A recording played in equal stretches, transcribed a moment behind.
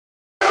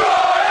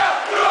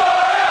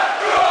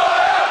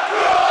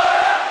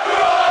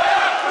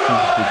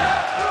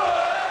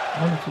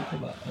talk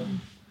about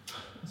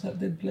what's that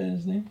dead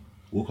player's name?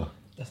 Walker.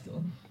 That's the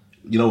one.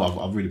 You know what?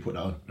 I've really put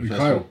that on. The first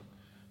Kyle. one.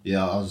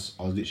 Yeah, I was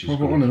literally.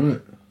 Proper on him,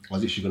 innit? I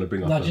was literally gonna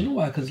bring up. No, do you know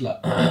why? Because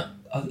like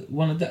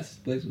one of Dax's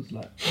boys was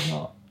like,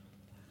 "No,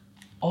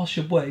 ask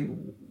your boy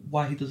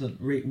why he doesn't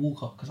rate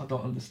Walker because I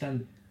don't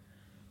understand it."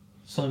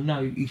 So now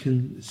you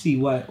can see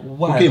why.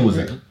 What game was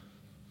it?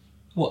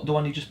 What, the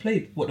one you just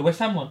played? What, the West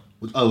Ham one?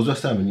 Oh, it was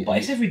West Ham. But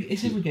it's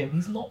every game.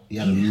 He's not. He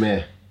had a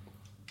mare.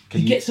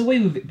 He gets away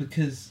with it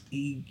because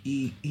he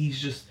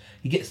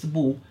gets the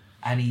ball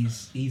and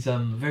he's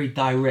very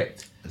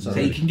direct. So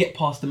he can get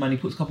past the man. He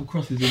puts a couple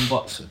crosses in,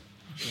 but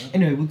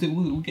anyway,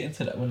 we'll get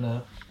into that when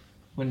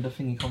the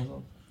thingy comes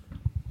on.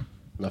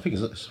 No, I think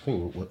it's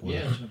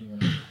Yeah.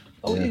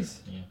 Oh, it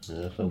is.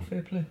 Yeah. Oh,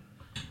 fair play.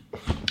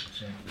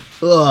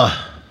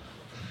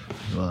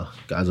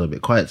 Guys are a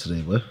bit quiet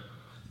today, boy.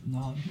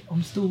 No,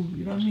 I'm still.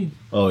 You know what I mean?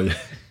 Oh yeah.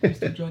 I'm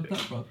still drugged up,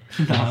 bro.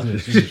 Nah,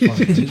 This is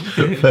funny.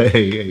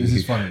 Hey. This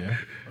is funny, yeah?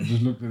 I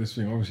just looked at this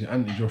thing. Obviously,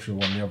 Anthony Joshua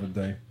won the other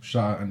day.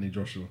 Shout out Anthony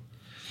Joshua.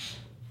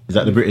 Is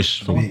that the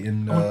British thing?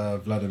 Beating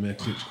Vladimir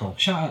Klitschko.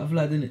 Shout out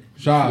Vlad, innit?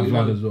 Shout out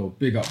Vlad as well.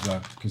 Big up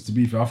Vlad. Because to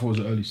be fair, I thought it was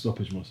an early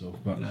stoppage myself.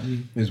 But it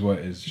is what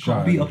it is. You Shout can't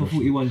out beat up a Joshua.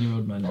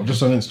 41-year-old man. I'm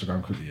just on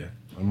Instagram quickly, yeah.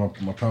 And my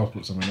pals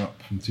put something up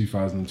from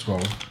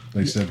 2012.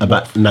 They said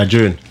About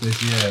Nigerian.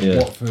 Yeah.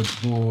 Watford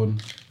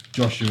born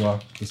Joshua,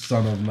 the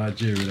son of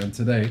Nigerian. And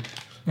today,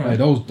 hey,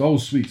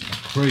 those sweets are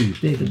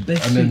crazy. They're the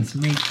best And then- sweets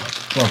made.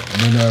 Bro,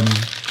 and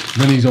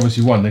then he's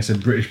obviously won. They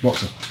said British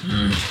boxer.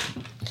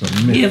 So,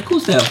 Yeah, of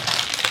course they are.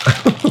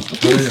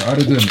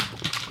 I'd have done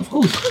Of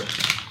course.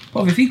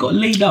 Bro, if he got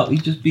laid out,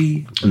 he'd just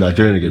be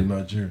Nigerian in again.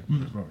 Nigeria.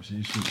 Bro, see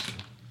you sweets.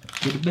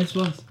 the best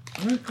ones.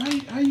 How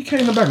you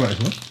carrying the bag like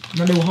this, man?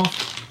 No, they were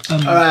half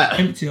Alright.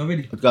 empty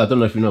already. I don't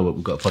know if you know, but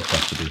we've got a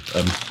podcast to do.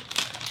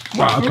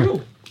 Right, For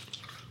real.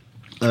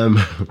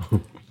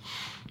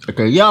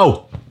 Okay,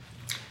 yo!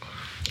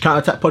 Counter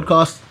Attack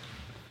Podcast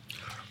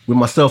with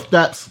myself,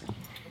 Dax.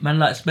 Man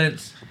like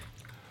Spence.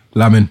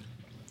 Lamin.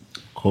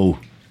 Cool.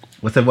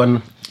 What's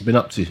everyone been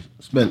up to?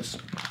 Spence,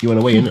 you went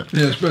away, innit?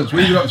 Yeah, Spence,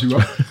 what are you up to, bro?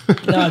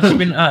 Nah, I've just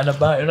been out and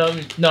about, you know what I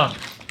mean? No,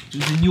 it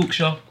was in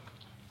Yorkshire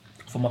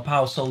for my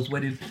pal Sol's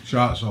wedding.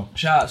 Shout out, Sol.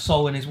 Shout out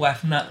Sol and his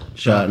wife Nat.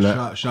 Shout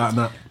out. Shout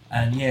out.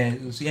 And yeah,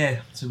 it was,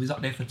 so we was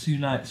up there for 2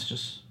 nights,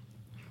 just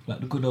like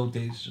the good old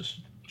days, just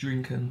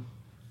drinking,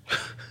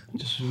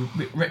 just a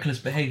bit reckless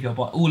behaviour,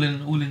 but all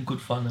in good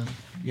fun. And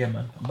yeah,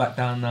 man, I'm back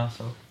down now,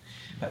 so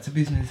back to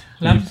business.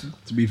 Lambs?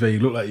 To be fair, you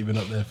look like you've been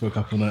up there for a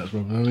couple of nights,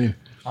 bro. You know what I mean?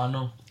 I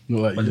know.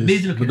 Look like But you the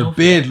beard's looking healthy.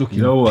 beard looking.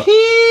 You know what?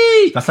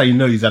 That's how you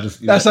know he's had a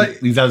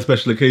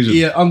special occasion.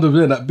 Yeah, under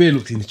there, that beard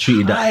looks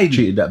Treated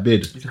that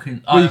beard. It's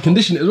looking. Well, you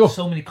condition it as well.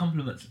 So many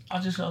compliments. I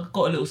got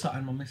a little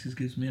something my missus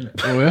gives me, innit?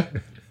 Oh yeah?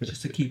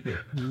 Just to keep it.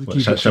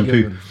 What,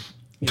 shampoo.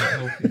 Yeah,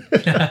 healthy.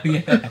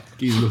 Yeah.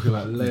 He's looking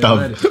like Leo.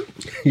 Dove.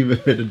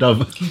 Even with the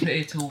dove. Keep it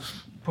here till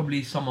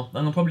probably summer. I'm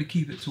gonna probably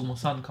keep it till my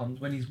son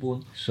comes when he's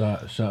born.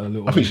 Shout out a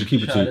little I think you should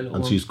keep it Shout out a to little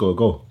until one. you score a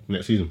goal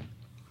next season.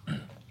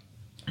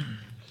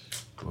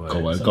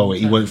 Go on.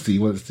 He wants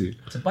to.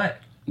 To bite.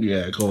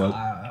 Yeah, go on.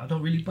 I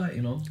don't really bite,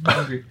 you know. I'm not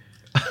hungry.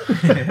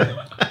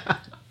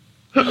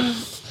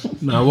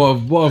 Nah,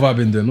 what have I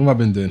been doing? What have I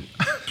been doing?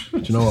 Do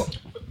you know what?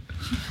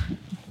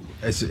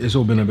 It's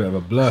all been a bit of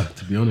a blur,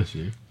 to be honest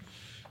with you.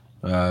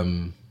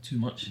 Too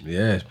much.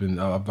 Yeah, it's been.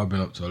 I've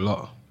been up to a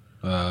lot.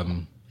 I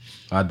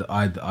had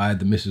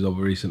the missus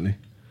over recently.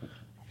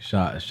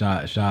 Shout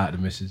out the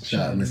missus.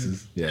 Shout out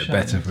missus. Yeah, Shout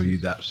better out for you,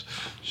 Daps.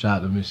 Shout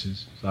out the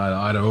missus. So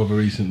I had her over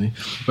recently,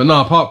 but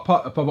no. Apart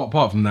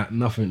from that,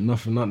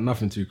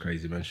 nothing too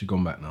crazy, man. She's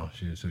gone back now.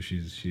 She is where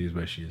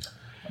she is.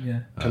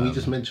 Yeah. Can we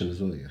just mention as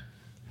well, yeah?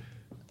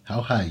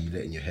 How high are you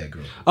letting your hair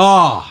grow? Do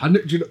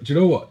you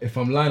know what? If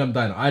I'm lying, I'm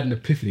dying. I had an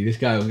epiphany. This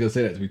guy was going to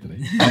say that to me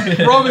today. I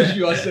promise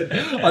you,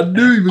 I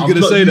knew he was going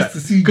to say that.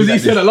 Because he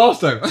said it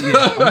last time.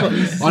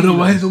 I know,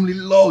 my hair's normally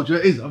low. Do you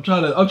know what it is? I'm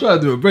trying to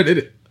do a bread,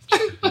 innit?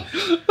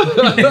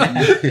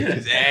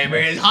 Hey,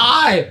 man, it's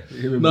high.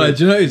 No, do you know what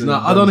it is? No,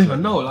 I don't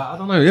even know. Like, I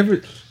don't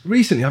know.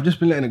 Recently, I've just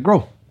been letting it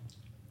grow.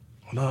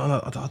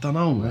 No, I don't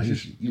know, man. You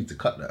need to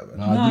cut that, man.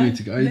 No, I do need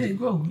to let it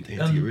grow. need to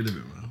get rid of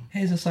it, man.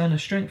 Here's a sign of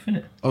strength,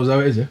 innit? Oh, is that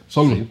what it is, yeah?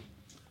 Solomon.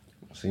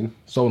 Seen?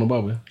 Solomon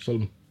above, yeah?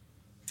 Solomon.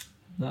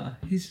 Nah.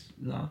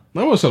 No,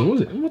 it wasn't Solomon,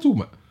 was it? What am I talking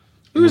about?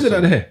 Who is it that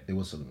had the hair? It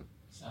was Solomon.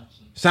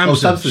 Samson. Oh,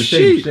 Samson.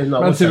 Shit. Shame, no,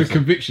 it Man was said with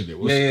Samson. conviction it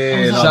was.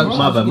 Yeah. Oh, No,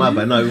 my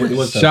bad. No, it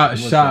was Shout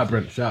Samson. out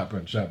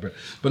Brent.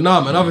 But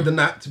nah, man, other than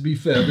that, to be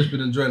fair, I've just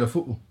been enjoying the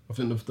football. I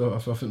think the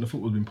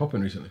football's been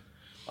popping recently.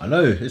 I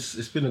know.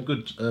 It's been a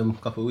good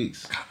couple of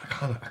weeks.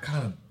 I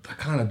kind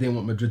of didn't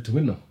want Madrid to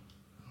win though.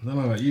 I don't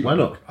know about you. Why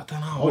not? I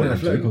don't know. I wanted wanted them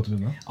to Atletico to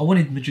win though. I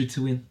wanted Madrid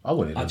to win. I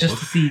wanted them just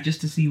to.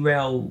 to see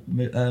Real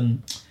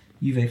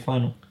Juve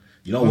final.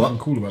 You know Nothing what?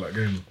 cool about that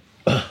game.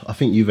 I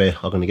think Juve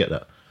are going to get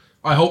that.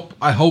 I hope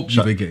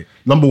Juve get it.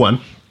 Number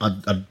one,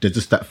 there's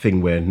just that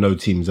thing where no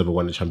team's ever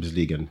won the Champions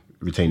League and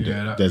retained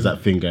Yeah, it. There's that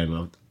thing going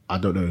on. I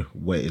don't know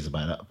what it is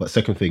about that. But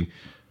second thing,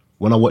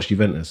 when I watch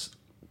Juventus,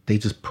 they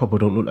just probably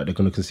don't look like they're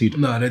going to concede.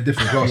 No, they're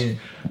different class. Yeah.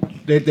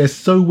 they're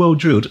so well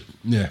drilled.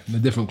 Yeah, they're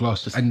different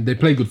class, and they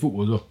play good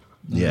football as well.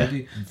 Yeah.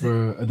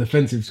 For a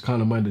defensive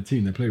kind of minded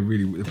team, they play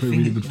really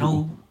good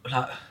football.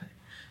 Like,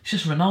 it's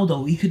just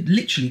Ronaldo. He could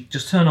literally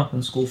just turn up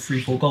and score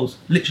 3-4 goals.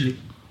 Literally,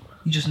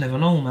 you just never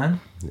know, man.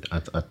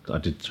 I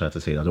did try to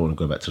say I don't want to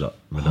go back to that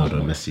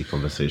Ronaldo Messi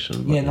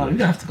conversation. But, Yeah, no, we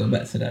don't have to go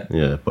back to that.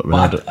 Yeah, but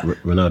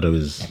Ronaldo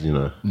is,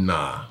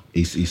 Nah,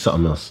 he's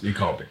something else. he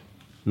can't be.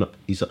 No,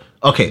 he's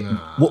okay.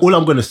 All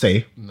I'm gonna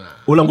say,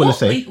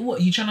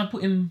 What, you trying to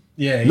put him?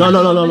 Yeah.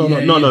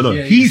 No.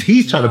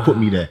 He's trying to put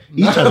me there.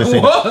 He's trying to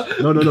say that.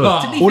 No. To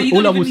be fair, you All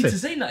I don't will even need say. to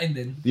say nothing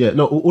then. Yeah,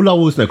 no. All I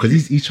will say because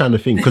he's trying to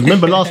think. Because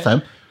remember last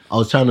time I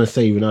was trying to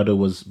say Ronaldo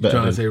was better.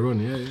 Trying to say Ron,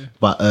 yeah.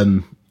 But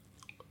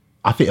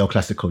I think El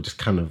Clasico just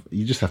kind of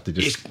you just have to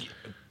just.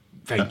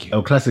 Thank you.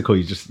 El Clasico,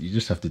 you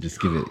just have to just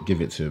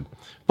give it to him.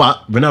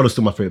 But Ronaldo's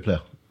still my favorite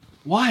player.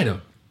 Why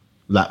though?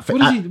 Like What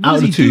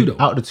does he do,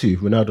 out of the two,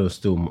 Ronaldo is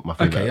still my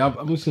favorite. Okay,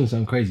 I'm just gonna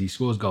sound crazy. He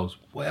scores goals.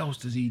 What else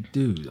does he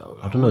do though?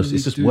 I don't know. It's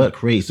just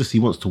work rate. It's just he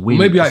wants to win.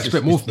 Well, maybe I It's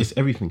expect just- more It's, from it's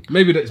everything.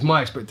 Maybe that's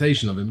my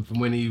expectation of him from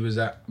when he was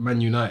at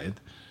Man United,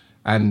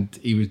 and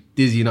he was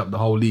dizzying up the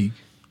whole league.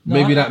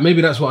 Maybe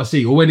that's what I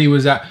see. Or when he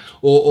was at,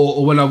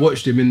 or when I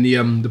watched him in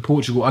the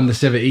Portugal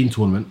under-17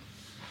 tournament,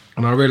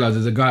 and I realised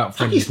there's a guy up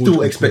front. You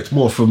still expect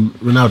more from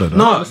Ronaldo, though.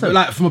 No, but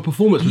like from a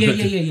performance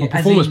perspective. Yeah. From a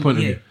performance point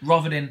of yeah, view.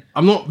 rather than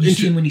I'm not you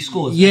see him when he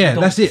scores. Yeah,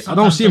 that's it. I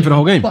don't see him for the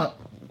whole game. But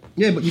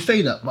but you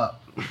say that,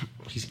 but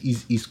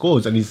he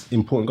scores and he's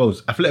important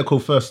goals.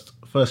 Atletico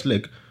first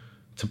leg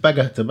to bag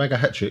a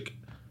hat trick.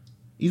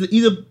 He's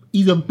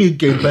a big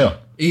game player.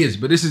 He is,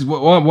 but this is what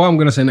I'm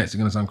going to say next. It's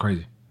going to sound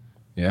crazy,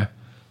 yeah.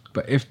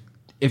 But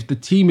if the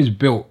team is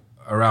built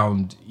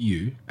around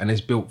you and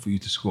it's built for you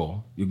to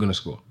score, you're going to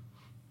score.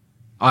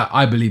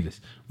 I believe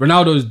this.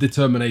 Ronaldo's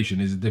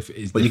determination is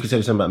different. But you could say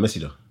the same about Messi,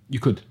 though. You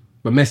could,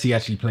 but Messi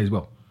actually plays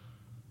well.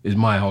 Is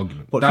my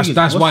argument. But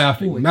That's why I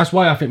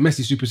think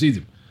Messi supersedes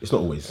him. It's not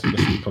always.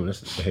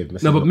 Let's behave.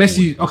 Messi No, but not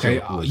Messi. always. Okay,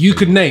 It's not always. you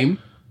could name.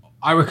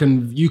 I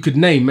reckon you could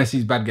name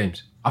Messi's bad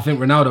games. I think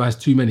Ronaldo has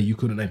too many you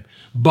couldn't name.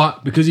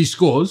 But because he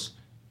scores,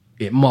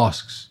 it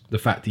masks the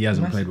fact he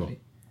hasn't played well.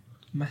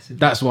 Massively.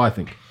 That's what I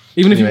think.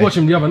 Even if you Anyway. watch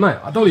him the other night,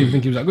 I don't even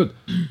think he was that good.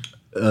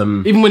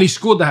 Even when he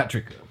scored the hat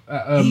trick,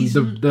 He's-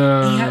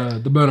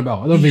 the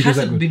Bernabeu, I don't think he was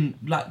that hasn't good. been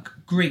like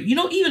great. You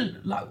know, even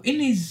like in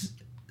his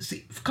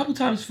a couple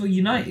times for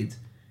United,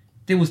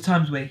 there was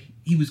times where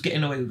he was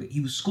getting away with it. He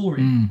was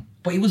scoring,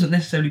 but he wasn't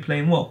necessarily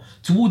playing well.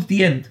 Towards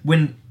the end,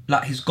 when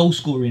like his goal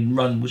scoring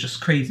run was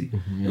just crazy,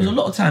 there was a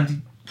lot of times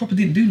he probably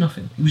didn't do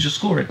nothing. He was just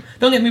scoring.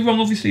 Don't get me wrong.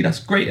 Obviously, that's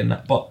great and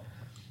that, but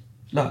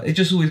like it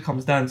just always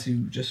comes down to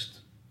just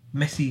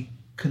Messi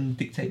can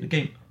dictate the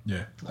game.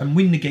 Yeah. And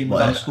win the game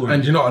without scoring.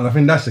 And you know, and I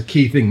think that's the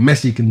key thing.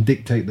 Messi can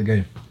dictate the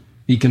game.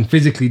 He can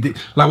physically,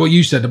 like what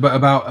you said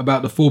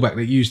about the fullback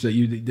that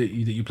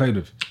you played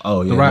with.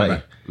 Oh yeah, the right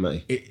back.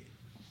 Matty.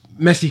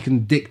 Messi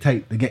can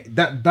dictate the game.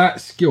 That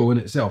skill in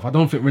itself. I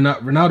don't think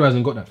Ronaldo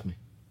hasn't got that for me.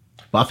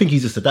 But I think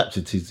he's just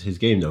adapted to his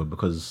game though,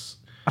 because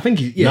I think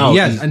he Now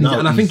has, he's- and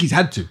now I think he's- he's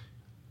had to.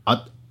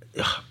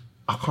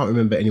 I can't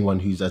remember anyone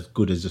who's as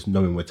good as just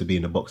knowing where to be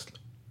in the box.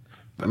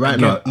 Right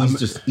again, now, he's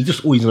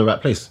just always in the right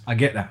place. I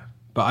get that,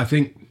 but I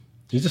think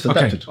He's just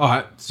adapted. all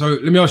right. So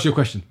let me ask you a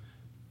question: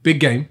 big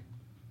game,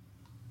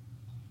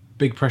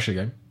 big pressure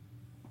game.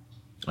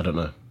 I don't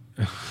know.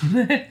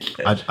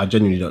 I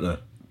genuinely don't know.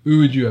 Who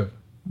would you have?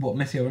 What,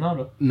 Messi or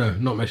Ronaldo? No,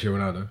 not Messi or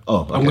Ronaldo.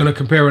 Oh, okay. I'm going to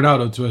compare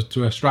Ronaldo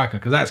to a striker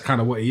because that's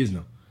kind of what he is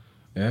now.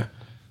 Yeah,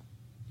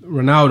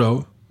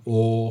 Ronaldo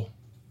or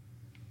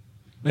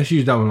let's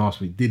use that one last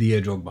week.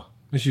 Didier Drogba.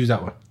 Let's use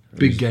that one.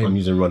 Big game. I'm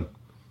using Ron.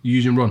 You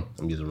using Ron?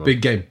 I'm using Ron.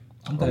 Big game.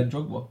 I'm going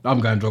Drogba. I'm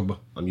going Drogba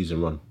I'm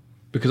using Ron.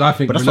 because I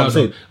think But that's what I'm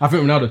saying.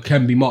 Ronaldo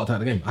can be marked out of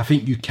the game. I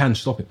think you can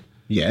stop it.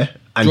 Yeah,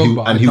 and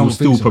Drogba, I he will don't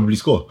still think so. probably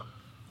score.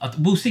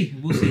 We'll see.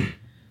 We'll see.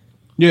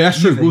 Yeah,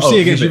 that's true. We'll Oh,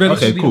 see against Juventus.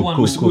 Juventus. Okay, cool,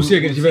 cool, We'll cool. see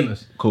against We'll see.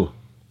 Juventus. Cool.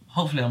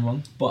 Hopefully I'm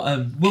wrong,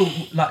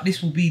 but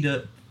this will be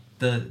the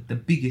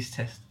biggest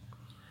test.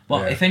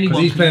 But if anyone,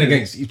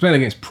 Because he's playing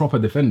against proper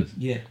defenders.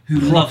 who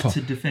love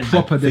to defend.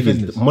 Proper Thing is,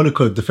 defenders.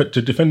 Monaco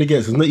to defend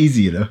against is not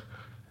easy, you know.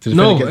 To defend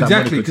No, against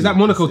exactly. Because that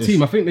Monaco it's-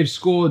 team, I think they've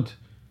scored.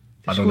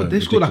 I don't know,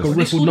 They've scored like a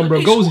ridiculous. record number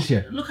of goals this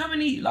year. Look how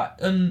many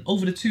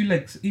over the two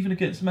legs, even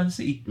against Man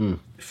City,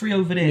 3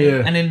 over there,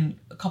 Yeah. and then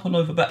a couple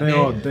over back They there.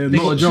 are- they're They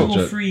not got a joke. 2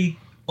 or 3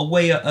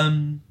 away at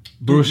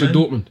Borussia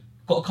Dortmund.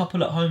 Got a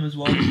couple at home as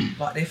well.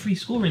 Like they're free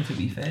scoring to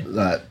be fair,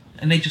 Like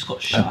and they just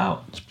got shut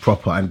out. it's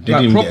proper, and they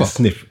Like, didn't even get proper. a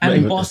sniff. Not And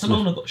even a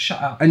Barcelona got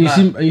shut out. And you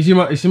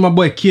Like, see my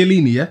boy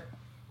Chiellini, yeah?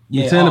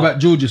 yeah, You're saying about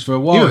Georges for a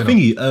while. sniff.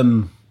 you Yeah, know.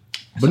 thingy.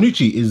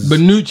 Bonucci is.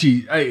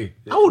 Benucci, hey,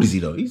 how old is he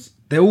though?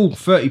 they're all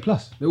 30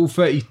 plus. They're all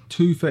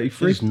 32, They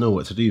 33. just know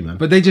what to do, man.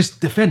 But they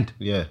just defend.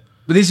 Yeah.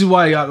 But this is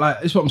why,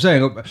 this is what I'm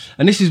saying.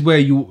 And this is where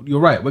you're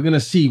right. We're going to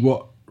see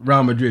what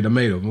Real Madrid are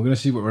made of. We're going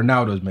to see what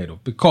Ronaldo's made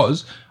of.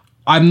 Because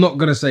I'm not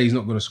going to say he's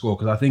not going to score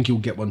because I think he'll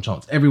get one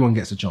chance. Everyone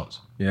gets a chance.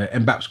 Yeah,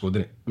 Mbappe scored,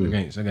 didn't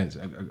it?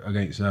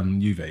 Against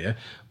Juve, yeah?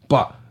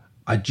 But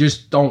I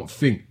just don't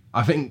think...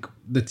 I think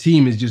the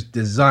team is just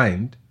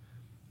designed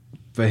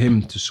for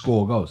him to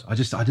score goals. I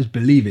just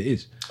believe it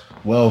is.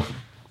 Well,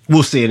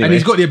 we'll see anyway. And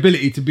he's got the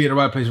ability to be at the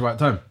right place at the right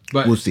time.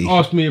 But We'll see.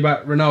 ask me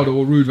about Ronaldo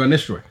or Ruud van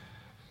Nistelrooy.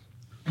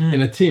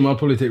 In a team, I'd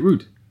probably take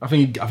Ruud. I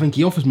think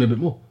he offers me a bit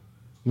more.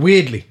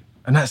 Weirdly.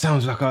 And that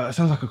sounds like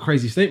a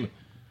crazy statement.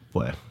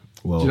 Well,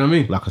 Do you know what I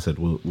mean? Like I said,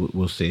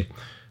 we'll see.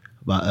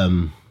 But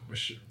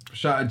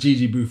Shout out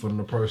Gigi Buffon on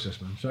the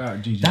process, man. Shout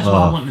out Gigi. That's why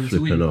I want them to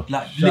flipping win. hell.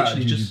 Like Shout out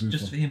literally Gigi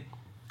just Buffon. for him.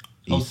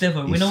 He's Devo, such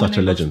when a they lost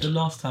legend. the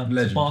last time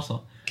Legend. to Barca,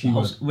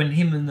 Keyword. when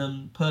him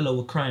and Pirlo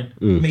were crying,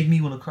 it made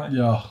me want to cry.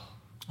 Yeah.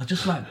 I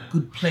just like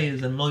good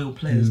players and loyal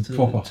players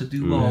Proper. to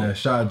do well. Yeah,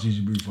 shout out Gigi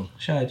Buffon.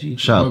 Shout out G.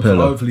 shout out Pirlo.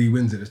 Hopefully he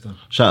wins it this time.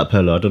 Shout out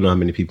Pirlo. I don't know how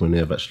many people in there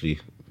have actually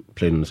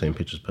played on the same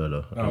pitch as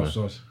Pirlo.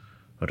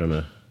 I don't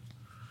know.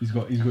 He's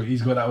got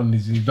that one in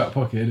his back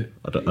pocket, innit?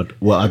 I don't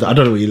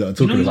know what you're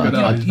talking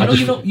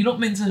about. You're not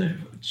meant to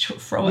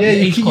throw out Yeah,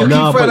 your you age keep- card. you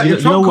No, throwing but out your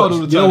you know trump what? card all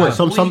the You know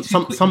time. what? Way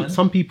too quick, man.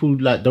 Some people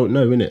like don't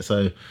know innit.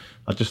 So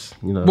I just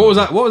What was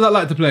that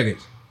like to play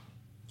against?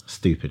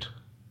 stupid.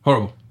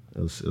 Horrible. It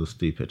was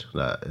stupid.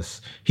 Like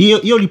he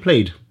only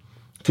played.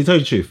 To tell you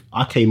the truth,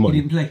 I came on.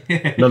 He didn't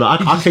play. No,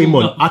 I came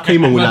on. I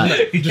came on with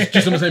like.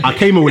 Just on the same I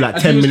came on with like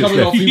As 10 he was minutes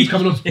coming left. off, he was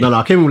coming off. No,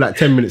 I came on with like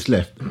 10 minutes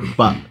left.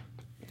 But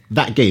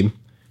that game,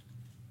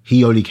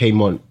 he only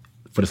came on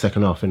for the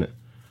second half, innit?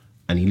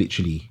 And he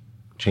literally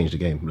changed the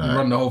game. Like,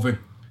 Run the whole thing.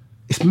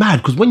 it's mad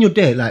because when you're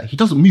there, like he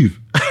doesn't move.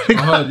 I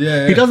heard,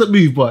 yeah. He doesn't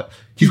move, but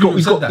he's got.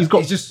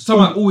 He's just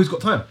somehow always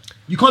got time.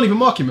 You can't even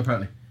mark him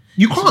apparently.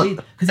 You can't.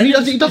 And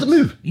he doesn't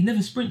move. He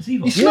never sprints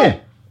either. He's Yeah.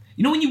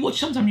 You know when you watch,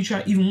 sometimes you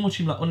try even watch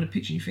him like on the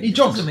pitch and you think He this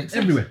jogs doesn't make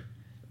sense. everywhere.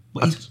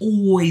 But he's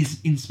always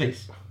in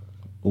space.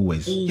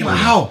 Always. Yeah, but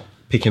how?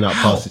 Picking out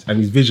passes and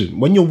his vision.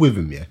 When you're with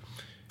him, yeah,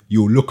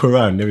 you'll look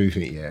around and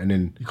everything, yeah, and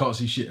then You can't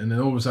see shit, and then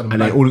all of a sudden, and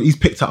bang. then he's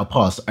picked out a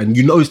pass, and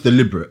you know it's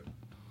deliberate.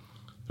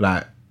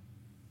 Like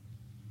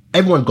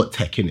everyone's got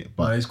tech in it,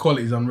 but his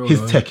quality's unreal.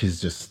 his though, tech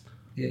is just,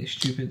 Yeah, it's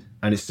stupid.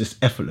 and it's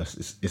just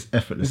effortless. It's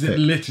effortless. Is it tech.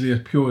 literally as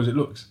pure as it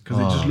looks? Because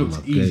it just looks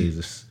my easy.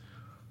 Jesus.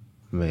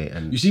 Mate,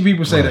 and You see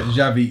people say that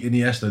Xavi,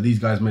 Iniesta, these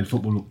guys made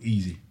football look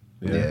easy.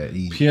 Yeah,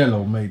 easy.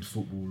 Pirlo made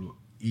football look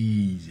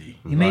easy.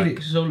 He made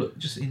it so look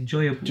just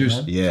enjoyable.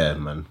 Just- man. yeah,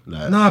 man.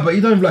 Like, Nah, but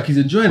he don't look like he's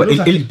enjoying it. but Looks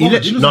like he's bored.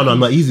 He looks like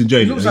no, he's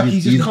enjoying he it. looks like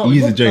He's he just can't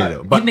be enjoying bothered.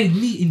 it. It But made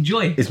me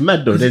enjoy it. it's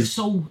mad though. 'Cause There's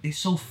it's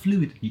so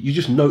fluid. you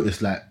just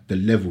notice like the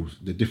levels,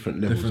 the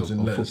different levels Difference in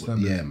of letter football.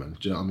 standards. Yeah, man.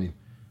 Do you know what I mean?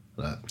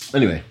 Like,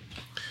 anyway,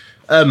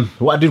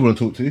 what I did want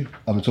to talk to, I'm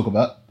gonna talk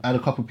about. I had a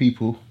couple of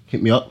people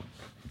hit me up.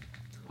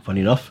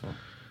 Funny enough,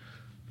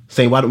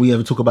 saying why don't we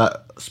ever talk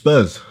about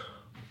Spurs?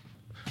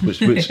 Which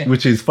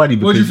is funny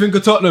because What do you think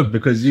of Tottenham?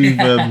 because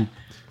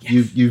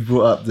you've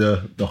brought up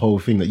the whole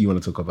thing that you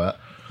want to talk about.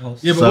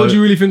 Yeah, but So- what do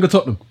you really think of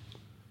Tottenham?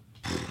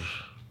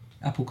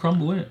 Apple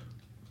crumble, isn't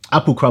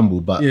Apple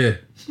crumble, but Yeah.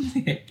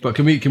 it? But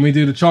can we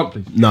do the chant,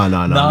 please? no.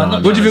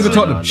 What do you think of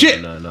Tottenham?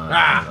 Shit! No.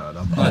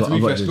 To be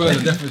fair, Spurs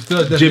are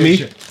definitely Jimmy,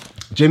 shit.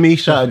 Jimmy,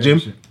 shout out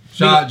Jim,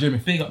 Shout out Jimmy.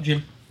 Big up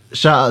Jim.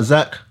 shout out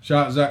Zach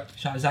Shout out Zach.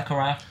 Shout out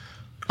Zachariah.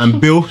 and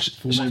Bill.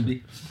 Shout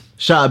Billy.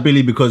 Shout out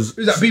Billy because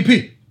Who's that?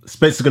 BP.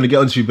 Spencer's gonna get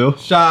onto you, Bill.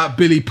 Shout out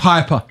Billy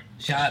Piper.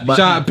 Shout But-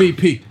 Shout out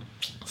BP.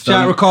 Shout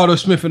out Ricardo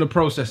Smith in the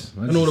process.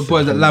 And all the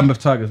boys at Lambeth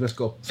Tigers. Let's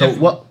go. So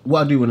what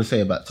I do want to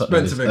say about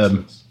Tottenham Spencer is, of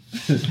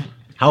excellence.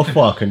 how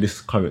far can this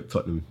current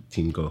Tottenham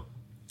team go?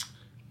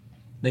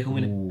 They can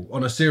win it. Ooh,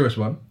 on a serious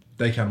one,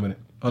 they can win it.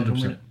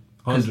 100%.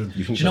 100%. You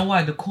Do think you know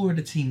why? The core of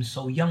the team's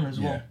so young as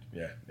well.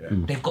 Yeah.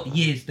 They've got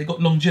years. They've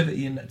got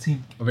longevity in that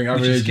team. I think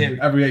which is scary.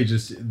 average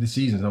age this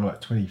season, I'm like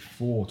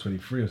 24,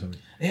 23 or something.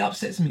 It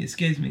upsets me. It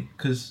scares me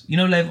because you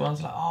know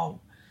everyone's like, oh,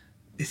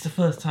 it's the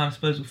first time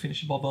Spurs will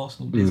finish above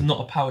Arsenal. There's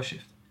not a power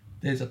shift.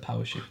 There's a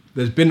power shift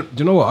Do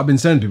you know what? I've been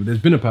saying to people, there's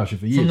been a power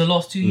shift for years. from the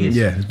last 2 years.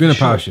 Yeah, there's been a For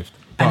power sure. shift.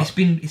 And But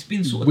it's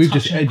been sort of we've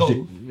touch just and edged go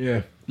it.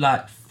 Yeah.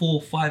 like 4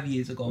 or 5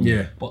 years ago.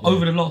 Yeah. But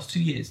over the last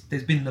 2 years,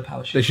 there's been the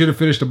power They shift. should have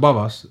finished above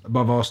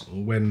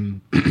Arsenal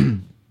when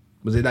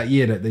was it that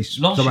year that they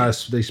somehow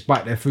they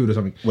spiked their food or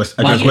something?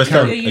 Against West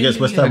Ham, against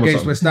West Ham, or Against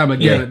something? West Ham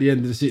again Yeah. at the end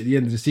of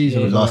the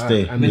season. Yeah. or Last something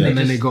like day. that. And, Yeah. then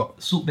they just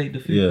got salt baked the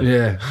food.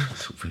 Yeah.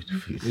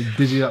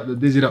 they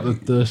dizzied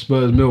up the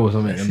Spurs mill or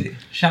something. That's And it.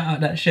 Shout out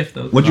that chef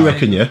though. What do you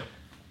reckon? Yeah.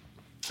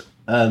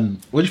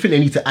 What do you think they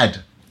need to add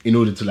in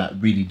order to like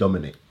really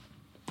dominate?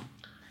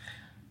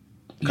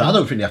 'Cause I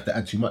don't think they have to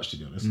add too much, to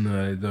be honest.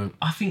 no, they don't.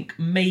 I think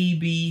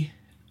maybe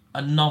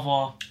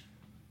another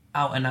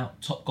out and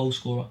out top goal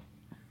scorer.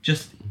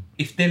 Just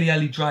if Dele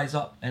Alli dries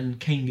up and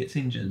Kane gets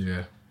injured,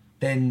 Yeah.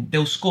 then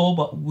they'll score.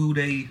 But will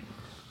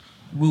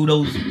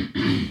those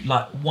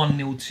like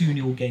 1-0,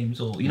 2-0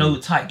 games or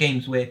tight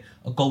games where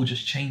a goal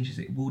just changes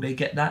it? Will they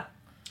get that?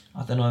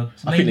 I don't know.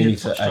 So I think they maybe a need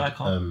top to add.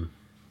 striker.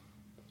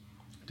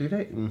 Do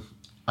they?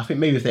 I think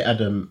maybe if they add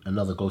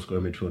another goal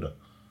scorer midfielder,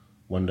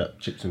 one that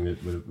chips in with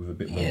a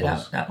bit more Yeah,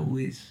 goals.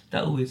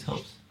 that always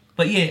helps.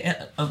 But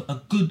yeah, a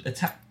good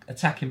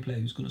attacking player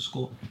who's gonna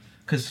score,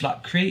 because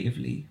like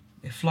creatively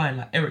they're flying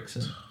like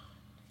Eriksen,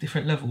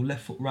 different level,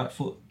 left foot, right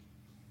foot.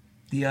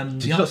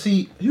 Did you not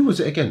see who was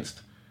it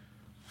against?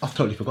 I've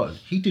totally forgotten.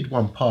 He did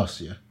one pass,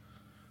 yeah,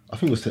 I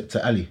think it was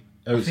to Ali.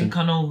 I think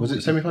I know. Was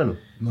it semi-final?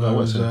 No, it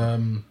was.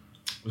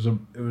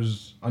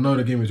 I know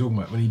the game we're talking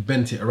about when he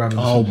bent it around.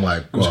 Oh my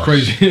god, it was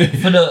crazy.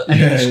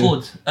 He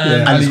scored.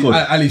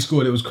 Ali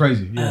scored. It was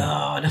crazy.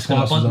 Yeah. That's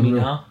gonna bug me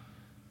now.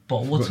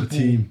 But what's the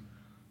team?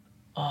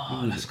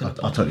 Oh, that's gonna.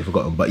 I totally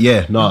forgotten. But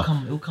yeah, no,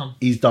 it'll come.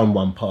 He's done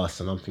one pass,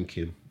 and I'm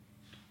thinking,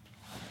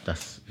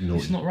 that's naughty.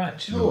 It's not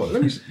right. You know what?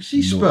 Let me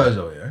see Spurs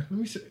over here. Let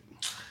me see.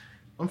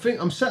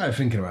 I'm sat here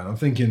thinking about it. I'm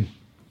thinking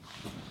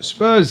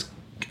Spurs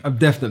are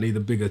definitely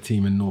the bigger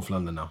team in North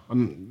London now.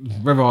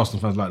 Whether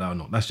Arsenal fans like that or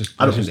not, that's just.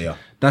 I don't think they are.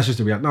 That's just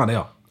the reality. No, they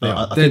are.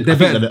 They're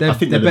better. I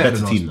think they're the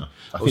better team now.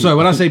 Sorry,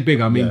 when I say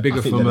bigger, I mean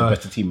bigger from a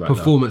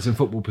performance and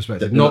football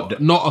perspective. Not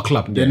a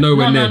club. They're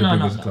nowhere near the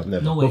biggest club.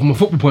 But from a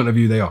football point of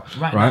view, they are.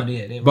 Right?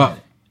 Now, but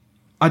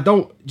I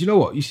don't. Do you know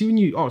what? You see, when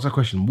you ask that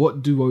question,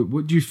 what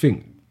do you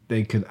think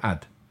they can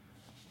add?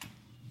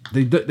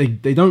 They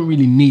don't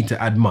really need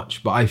to add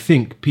much, but I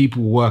think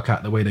people work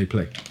out the way they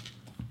play.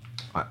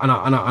 And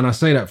I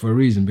say that for a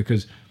reason,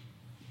 because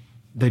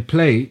they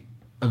play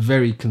a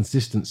very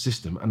consistent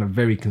system and a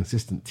very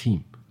consistent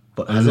team.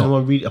 But has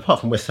anyone really, apart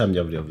from West Ham the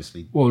other day,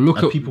 obviously,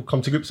 people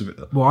come to grips with it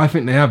though? Well, I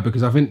think they have,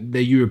 because I think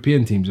their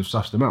European teams have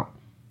sussed them out.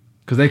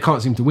 Because they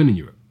can't seem to win in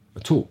Europe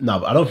at all. No,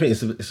 but I don't think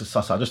it's a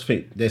suss. I just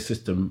think their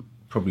system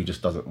probably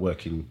just doesn't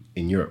work in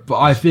Europe. But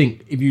I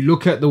think if you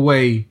look at the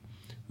way...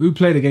 Who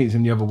played against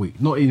him the other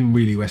week? Not even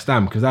really West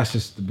Ham, because that's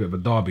just a bit of a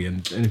derby and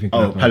anything can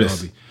happen in a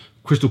derby.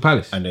 Crystal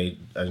Palace. And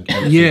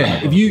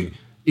yeah, if you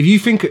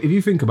think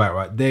about it,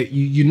 right,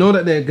 you know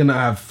that they're gonna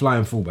have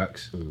flying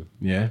fullbacks.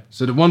 Yeah.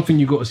 So the one thing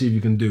you got to see if you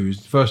can do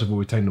is first of all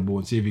retain the ball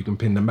and see if you can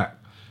pin them back,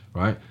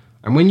 right?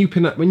 And when you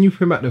pin back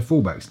their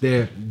fullbacks,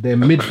 their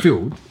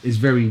midfield is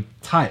very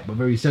tight but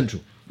very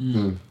central.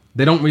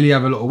 They don't really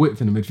have a lot of width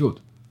in the midfield.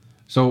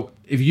 So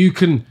if you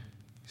can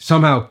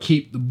somehow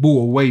keep the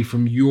ball away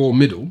from your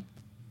middle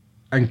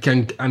and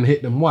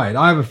hit them wide,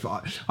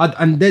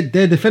 and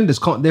their defenders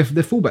can't. Their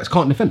fullbacks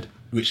can't defend.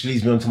 Which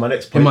leads me on to my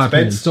next point. In my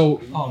opinion. So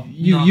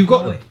you've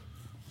got them.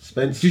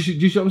 Spence. Do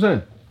you see what I'm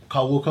saying?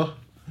 Carl Walker.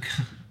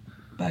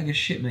 Bag of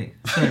shit, mate.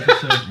 Sorry.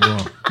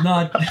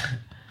 No,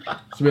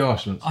 it's a bit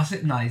harsh, man. I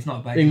said no. He's not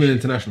a bag. England of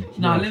shit. International.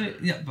 No, let me.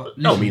 Yeah, but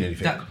listen, don't mean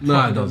anything.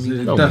 No, it does.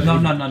 No.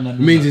 It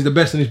means he's the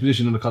best in his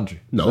position in the country.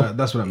 No,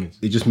 that's what that means.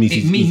 It just means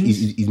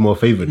he's more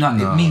favoured. No,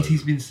 it means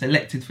he's been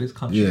selected for his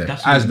country. Yeah.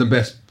 That's as the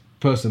best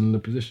person in the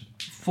position.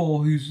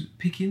 For who's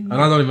picking? And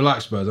I don't even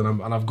like Spurs, and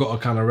I've got a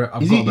kind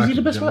of. Is he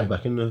the best right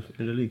back in the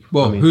league?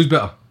 Well, who's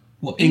better?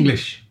 What,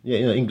 English?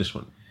 Yeah, English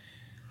one.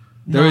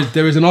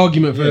 There is an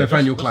argument for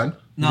Nathaniel Klein.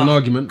 There's an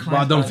argument,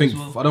 Klein's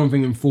but I don't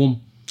think in form.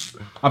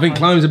 I think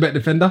Klein's a better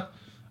defender.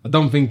 I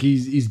don't think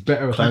he's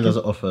better. Klein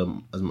doesn't offer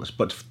as much.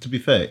 But to be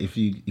fair, if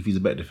he's a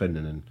better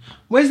defender, then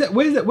where's that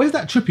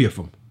Trippier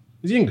from?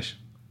 Is he English?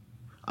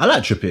 I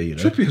like Trippier, you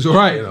know. Trippier's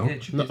alright, you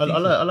know. No,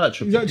 I like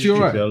Trippier. He's actually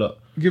alright. A lot.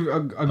 I'll give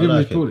him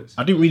his plaudits.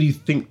 I didn't really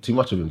think too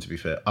much of him, to be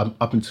fair.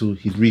 Up until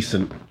his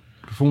recent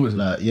performance,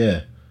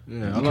 he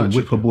can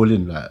whip a ball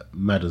in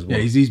mad as well.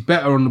 Yeah, he's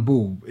better on the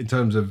ball in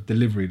terms of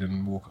delivery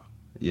than Walker.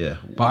 Yeah,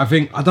 but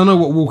I don't know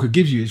what Walker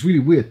gives you. It's really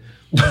weird.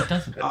 No, it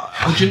doesn't.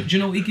 Do you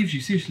know what he gives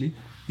you? Seriously,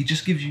 he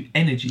just gives you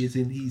energy, as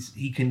in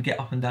he can get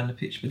up and down the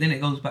pitch. But then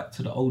it goes back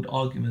to the old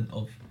argument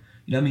of,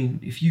 you know what I mean?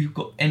 If you've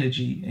got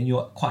energy and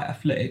you're quite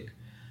athletic,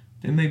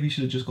 then maybe you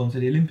should have just gone to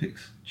the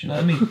Olympics. Do you know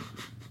what I mean?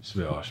 It's a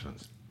bit harsh, man.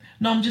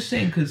 No, I'm just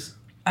saying, because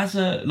as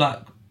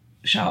a,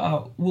 shout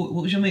out, what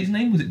was your mate's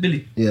name? Was it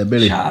Billy? Yeah,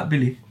 Billy. Shout out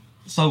Billy.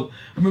 So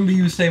I remember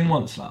you were saying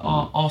once,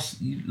 ask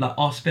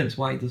Spence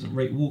why he doesn't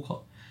rate Walker.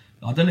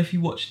 I don't know if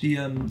you watched the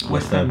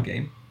West Ham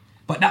game,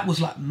 but that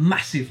was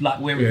massive,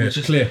 where it was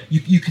just clear.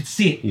 You could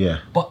see it.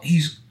 Yeah. But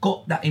he's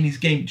got that in his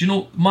game. Do you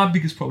know my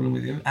biggest problem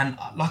with him? And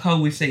like I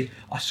always say,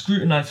 I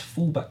scrutinise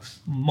fullbacks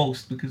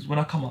most because when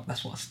I come up,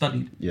 that's what I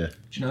studied. Yeah. Do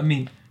you know what I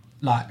mean?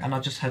 And I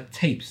just had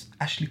tapes,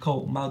 Ashley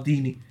Cole,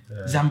 Maldini,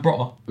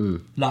 Zambrotta.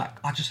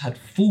 I just had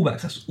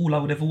fullbacks. That's all I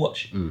would ever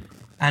watch.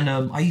 And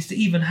I used to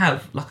even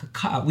have a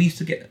cutout. We used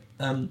to get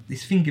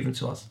this thing given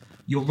to us,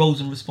 your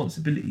roles and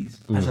responsibilities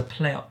as a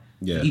player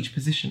for each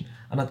position.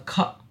 And I'd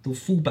cut the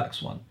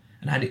fullbacks one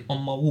and had it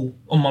on my wall,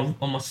 on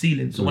my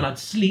ceiling. So when I'd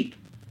sleep,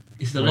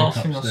 it's the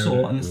last thing I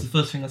saw and it's the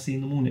first thing I see in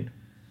the morning.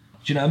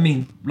 Do you know what I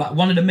mean?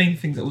 One of the main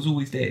things that was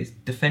always there is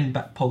defend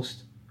back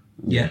post.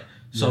 Yeah.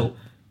 So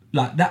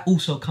that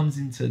also comes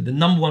into the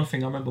number one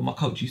thing I remember my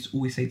coach used to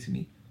always say to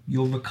me,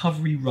 your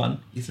recovery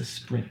run is a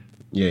sprint.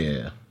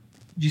 Yeah.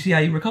 Do you see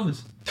how he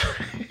recovers?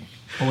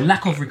 Or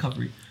lack of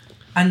recovery.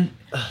 And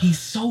he's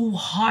so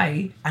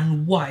high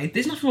and wide.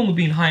 There's nothing wrong with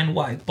being high and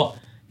wide, but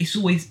it's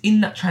always in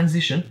that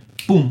transition,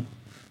 boom,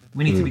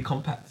 we need to be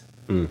compact.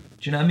 Do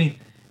you know what I mean?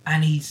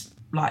 And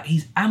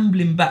he's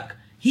ambling back.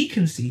 He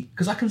can see,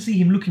 because I can see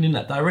him looking in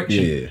that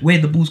direction where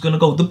the ball's going to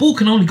go. The ball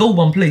can only go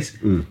one place,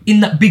 in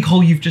that big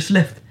hole you've just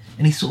left.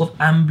 And he's sort of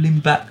ambling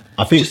back,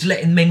 just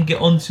letting men get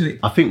onto it.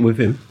 I think with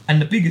him...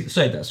 And the biggest...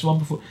 Sorry, that's the one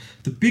before.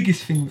 The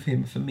biggest thing with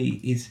him, for me,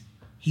 is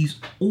he's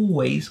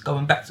always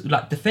going back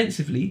to...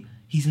 defensively,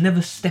 he's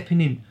never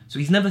stepping in. So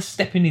he's never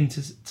stepping in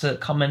to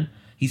come and...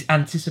 he's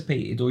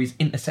anticipated or he's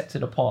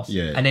intercepted a pass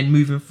Yeah. and then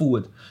moving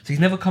forward. So he's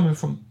never coming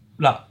from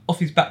like off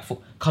his back foot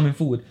coming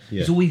forward. Yeah.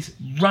 He's always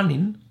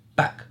running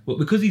back. But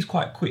because he's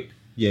quite quick,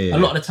 Yeah. a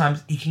lot of the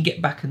times he can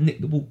get back and nick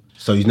the ball.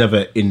 So he's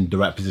never in the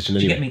right position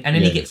Do you anyway. get me? And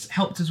then he gets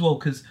helped as well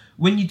because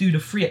when you do the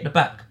free at the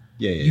back,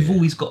 you've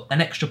always got an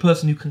extra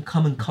person who can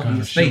come and cover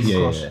your space.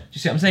 Yeah. Do you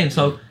see what I'm saying?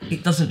 So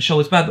it doesn't show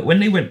as bad. But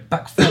when they went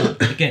back 4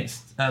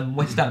 against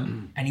West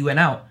Ham and he went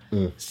out,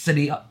 so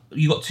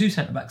you got 2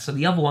 centre backs, so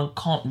the other one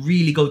can't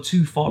really go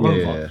too far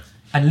over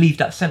and leave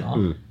that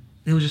centre.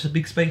 There was just a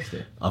big space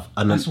there.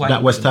 And that's why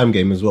that West Ham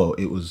game as well,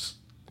 it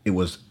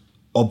was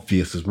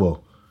obvious as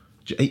well.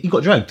 He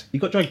got dragged. He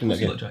got dragged in that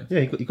game.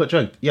 Yeah, he got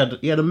dragged. He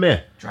had a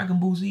mare. Dragon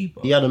Ball Z,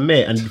 bro. He had a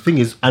mare, and the thing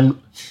is, and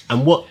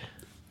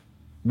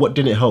what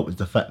didn't help is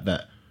the fact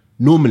that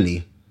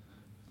normally,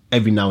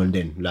 every now and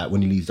then, like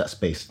when he leaves that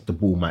space, the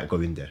ball might go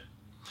in there.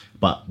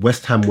 But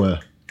West Ham were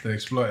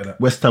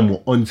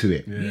onto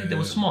it. Yeah, they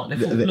were smart. They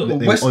thought, they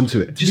were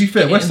onto it. To be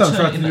fair, West Ham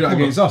tried to do that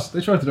against us.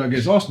 They tried to do that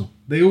against Arsenal.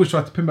 They always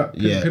tried to pinpoint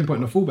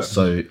the fullback.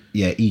 So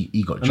yeah,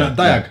 he got dragged. And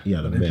that Diag. He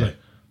had a mare.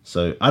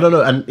 So I don't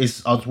know, and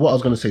what I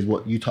was going to say is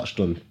what you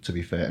touched on. To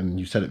be fair, and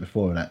you said it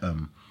before that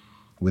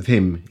with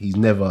him, he's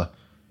never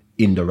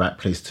in the right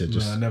place to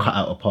just cut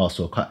out a pass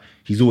or cut.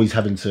 He's always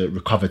having to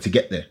recover to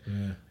get there,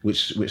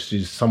 which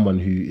is someone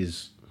who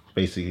is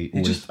basically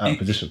always out of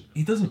position.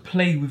 He doesn't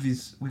play with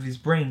his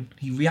brain.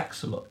 He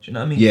reacts a lot. Do you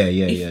know what I mean?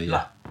 Yeah.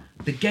 Like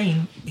the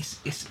game,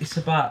 it's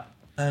about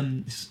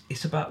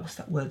it's about what's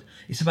that word?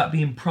 It's about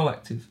being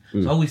proactive.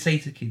 So I always say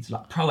to kids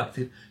like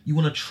proactive. You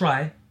want to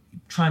try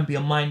and be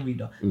a mind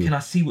reader. Can I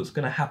see what's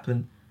going to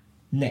happen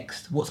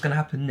next? What's going to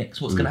happen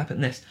next? What's going to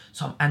happen next?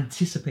 So I'm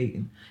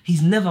anticipating.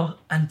 He's never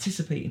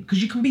anticipating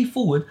because you can be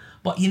forward,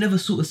 but you never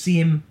sort of see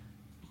him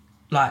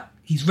like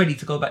he's ready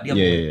to go back the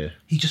other way. Yeah.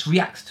 He just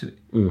reacts to it.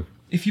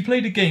 If you play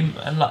the game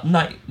and like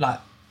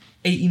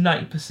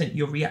 80-90%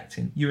 you're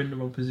reacting, you're in the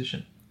wrong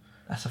position.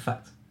 That's a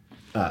fact.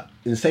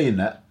 In saying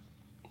that,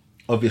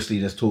 obviously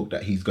there's talk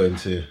that he's going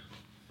to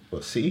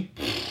City?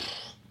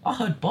 I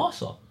heard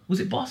Barca. Was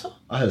it Barca?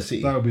 I heard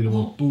City. That would be the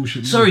most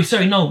bullshit. Sorry,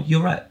 no,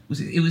 you're right.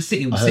 It was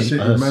City. It was City.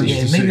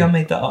 Maybe I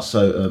made that up.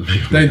 So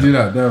they do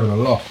that. They're having a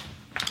laugh.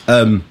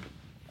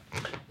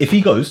 If he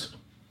goes,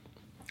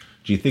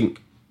 do you think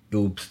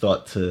you'll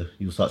start to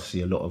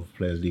see a lot of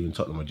players leaving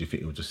Tottenham, or do you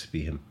think it will just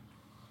be him?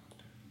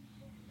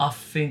 I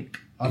think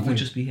it would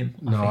just be him.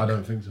 I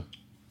don't think so.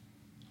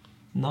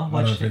 No,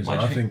 why do you think?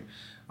 I think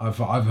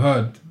I've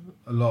heard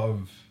a lot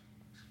of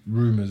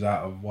rumours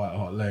out of White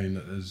Hart Lane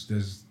that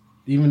there's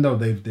even though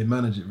they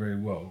manage it very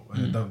well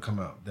and it don't come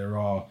out, there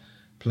are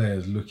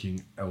players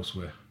looking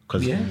elsewhere.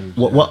 Because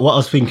what I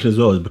was thinking as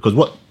well is because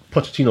what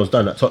Pochettino's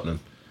done at Tottenham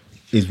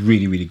is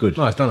really, really good.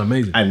 No, it's done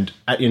amazing. And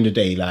at the end of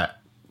the day, like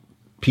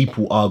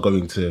people are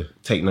going to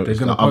take notice.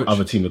 Like,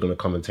 other teams are going to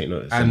come and take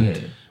notice.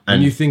 And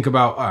when you think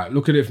about, all right,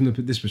 look at it from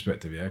this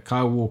perspective, yeah.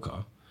 Kyle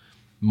Walker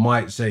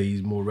might say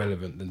he's more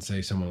relevant than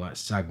say someone like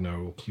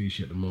Sagna or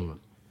Clichy at the moment.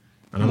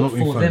 And I'm not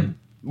being funny. Them.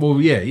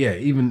 Well, yeah.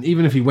 Even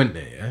if he went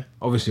there, yeah.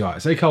 Obviously, all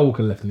right. Say Kyle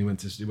Walker left and he went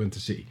to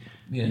City.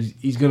 Yeah.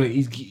 He's gonna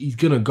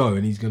go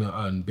and he's gonna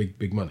earn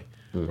big money,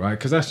 right?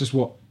 Because that's just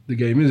what the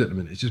game is at the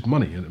minute. It's just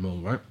money at the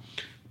moment, right?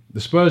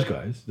 The Spurs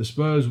guys,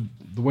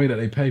 the way that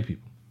they pay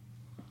people,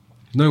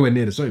 is nowhere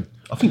near the same.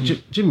 I think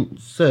Jimmy,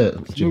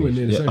 nowhere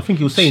near the same. I think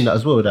he was saying that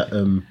as well.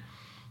 That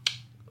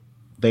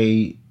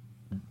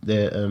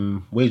their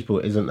wage bill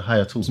isn't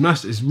high at all. It's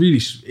massive.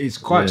 It's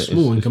quite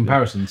small in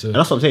comparison to. And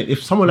that's what I'm saying.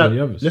 If someone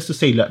like, let's just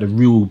say like the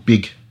real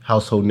big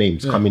household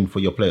names come in for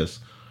your players,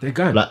 they're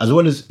going. Like as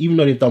well as even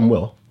though they've done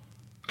well,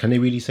 can they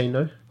really say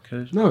no?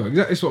 No,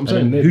 exactly. That's what I'm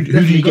saying. Who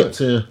do you get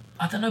to?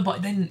 I don't know,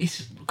 but then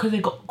it's because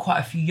they've got quite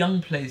a few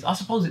young players. I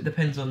suppose it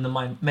depends on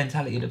the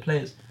mentality of the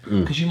players.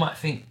 Because you might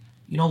think,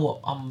 you know what,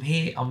 I'm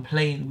here, I'm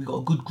playing, we got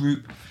a good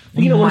group.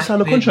 He don't want to sign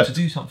a contract to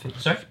do something.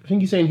 Sorry, I think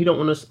he's saying he don't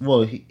want to.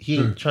 Well,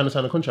 he's trying to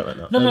sign a contract right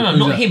now. No,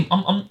 not him.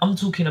 I'm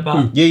talking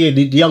about. Yeah,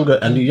 the younger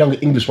and the younger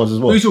English ones as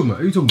well. Who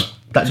are you talking about?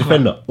 That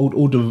defender,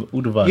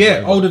 Alderweireld.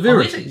 Yeah,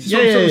 Alderweireld. Oh, is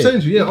it? I'm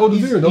saying to you,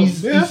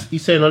 Alderweireld.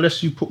 He's saying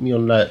unless you put me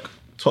on like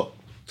top.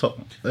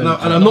 And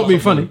I'm not being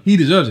funny. He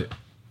deserves it.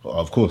 Oh,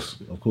 of course,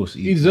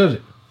 he deserves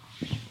it.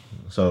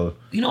 So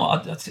you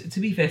know, to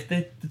be fair, if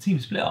the team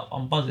split up,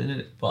 I'm buzzing,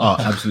 innit?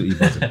 But absolutely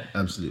buzzing,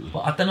 absolutely.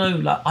 But I don't know,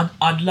 like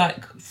I'd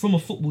like, from a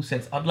football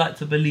sense, I'd like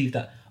to believe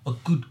that a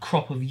good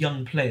crop of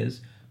young players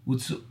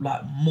would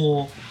like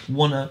more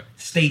wanna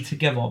stay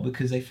together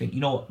because they think, you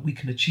know what, we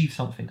can achieve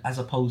something, as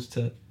opposed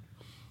to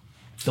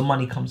the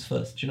money comes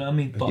first. Do you know what I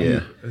mean? But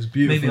yeah, as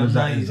beautiful as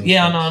that is.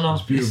 Yeah, I know.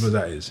 As beautiful as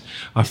that is,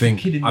 I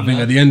think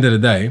at the end of the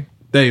day,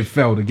 they've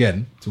failed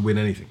again to win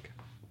anything,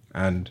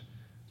 and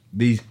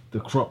the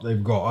crop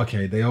they've got,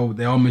 okay, they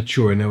are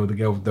mature and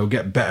they'll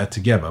get better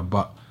together,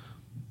 but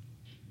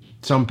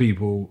some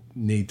people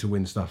need to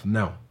win stuff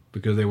now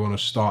because they want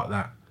to start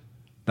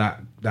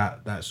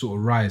that sort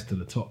of rise to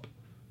the top.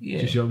 Yeah.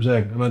 Do you see what I'm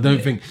saying? And I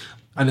don't think,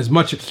 and as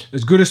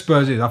good as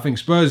Spurs is, I think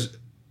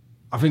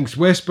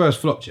where Spurs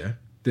flopped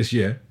this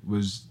year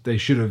was they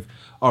should have,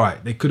 all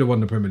right, they could have won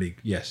the Premier League,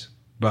 yes,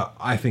 but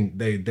I think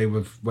they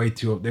were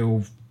they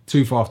were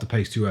too far off the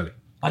pace too early.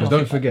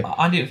 Don't forget.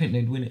 I didn't think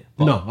they'd win it.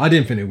 But no, I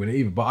didn't think they'd win it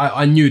either. But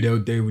I knew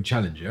they would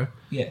challenge. Yeah.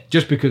 Yeah.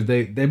 Just because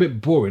they're a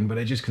bit boring, but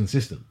they're just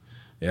consistent.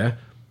 Yeah.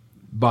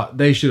 But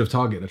they should have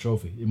targeted the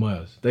trophy in my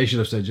eyes. They should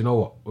have said, you know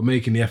what, we're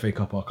making the FA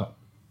Cup our cup,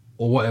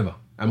 or whatever,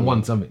 and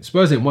won something.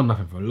 Spurs ain't won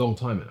nothing for a long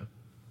time, you know.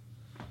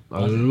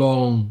 A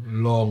long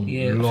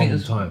I think it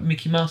was time.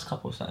 Mickey Mouse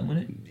Cup or something,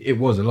 wasn't it? It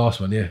was the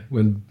last one, yeah.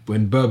 When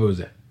Berber was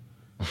there.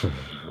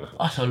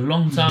 That's a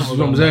long time That's ago.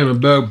 what I'm saying. When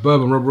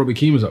Berber and Robbie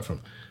Keane was up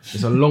front.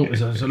 It's a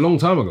long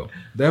time ago.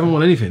 They haven't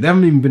won anything. They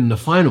haven't even been in the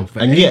final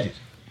for ages. Yet,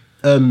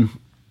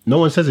 no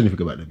one says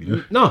anything about them, you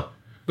know. No,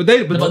 but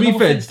to be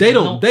fair, they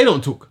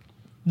don't talk.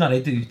 No,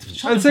 they do.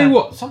 And say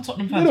what? Some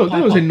Tottenham fans. They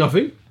don't say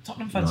nothing.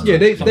 Tottenham fans. Yeah,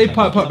 they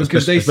pipe up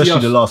because they see especially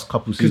us, the last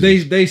couple because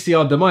seasons. they see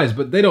our demise,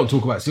 but they don't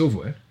talk about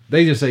silverware.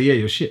 They just say, "Yeah,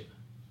 you're shit."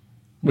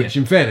 Which,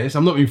 in fairness,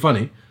 I'm not being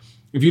funny.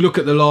 If you look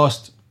at the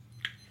last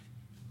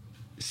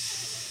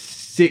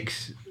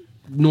 6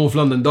 North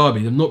London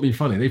derbies, I'm not being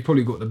funny. They've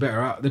probably got the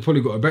better out. They've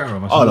probably got a better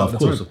of us. Oh no,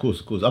 of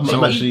course.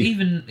 I'm actually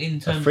even in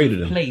terms afraid of of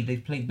them. play,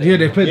 they've played better. Yeah,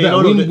 they played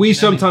better. We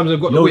sometimes have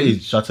got the win.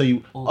 Shall I tell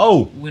you?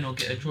 Or win or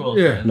get a draw.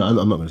 Yeah. No,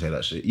 I'm not going to say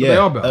that shit. they Yeah,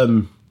 are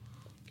better.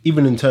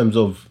 even in terms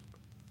of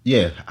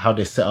how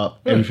they set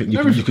up everything,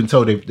 you can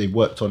tell they've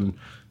worked on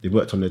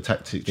their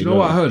tactics. Do you know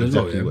what I heard as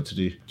well? exactly what to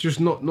do.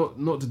 Just not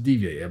to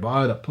deviate, yeah, but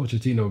I heard that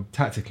Pochettino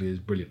tactically is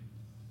brilliant.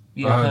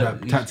 Yeah, I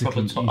heard he's that tactically.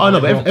 proper top. Oh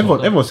no, but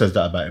Top. everyone says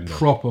that about him. Though.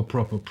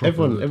 Proper.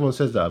 Everyone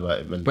says that about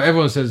him. And But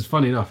everyone says,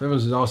 funny enough, everyone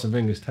says Arsene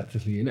Wenger's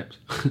tactically inept,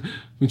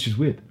 which is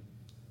weird.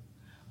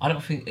 I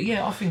don't think.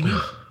 Yeah, I think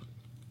he's.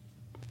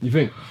 You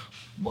think?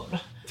 What,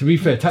 To be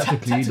fair,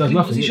 tactically he does what's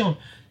nothing. he shown?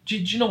 Do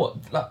you know what?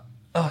 Like,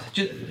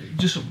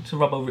 just to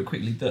rub over it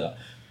quickly. I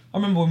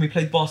remember when we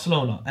played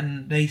Barcelona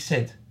and they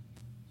said,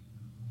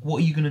 "What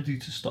are you gonna do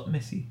to stop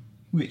Messi?"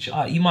 Which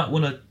you might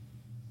want to.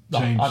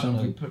 Change I don't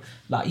something. know.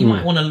 Like you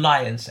might want to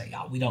lie and say,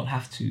 "Oh, we don't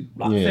have to."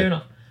 Like Yeah. fair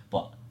enough.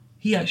 But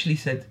he actually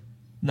said,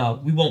 "No,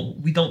 we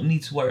won't. We don't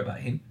need to worry about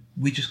him.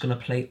 We're just gonna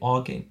play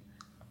our game."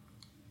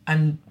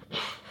 And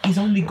he's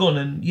only gone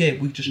and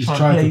we've just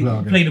tried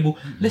to play the ball.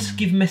 Let's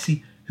give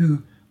Messi,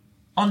 who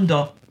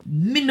under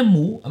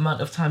minimal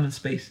amount of time and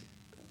space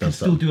can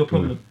still do a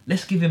problem.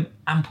 Let's give him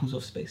amples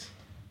of space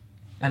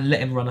and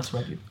let him run us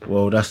ragged.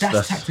 well, that's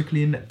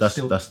tactically inept. that's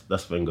still.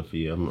 that's Wenger for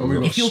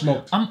you. If you're,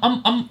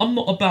 I'm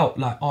not about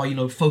like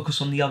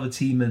focus on the other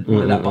team and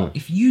all of that. But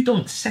if you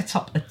don't set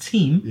up a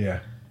team,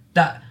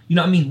 that you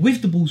know what I mean,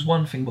 with the ball's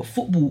one thing, but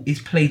football is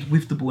played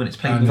with the ball and it's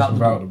played without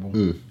the ball.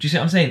 Do you see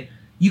what I'm saying?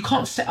 You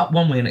can't set up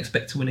one way and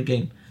expect to win a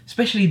game,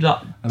 especially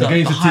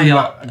against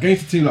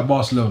a team like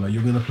Barcelona,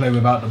 you're going to play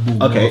without the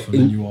ball more often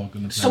than you are going to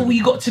play. So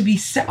you got to be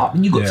set up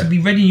and you got to be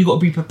ready and you got to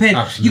be prepared.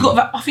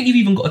 Absolutely. I think you've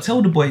even got to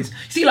tell the boys.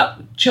 See,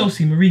 like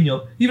Chelsea,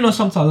 Mourinho. Even though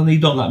sometimes I know you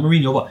don't like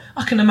Mourinho, but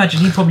I can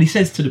imagine he probably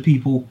says to the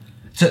people,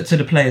 to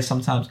the players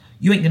sometimes,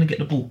 you ain't going to get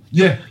the ball.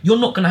 You're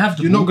not going to have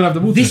the ball. You're not going to have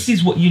the ball. This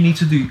is what you need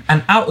to do.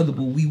 And out of the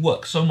ball, we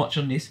work so much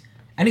on this.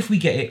 And if we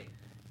get it,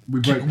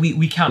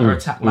 we counter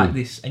attack like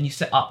this, and you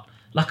set up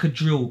like a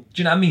drill.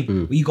 Do you know what I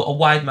mean? Where you got a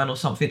wide man or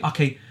something.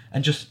 Okay,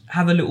 and just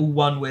have a little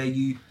one where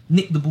you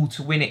nick the ball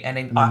to win it, and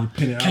then you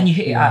pin it can out. you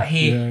hit it out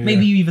here? Yeah.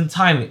 Maybe you even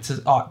time it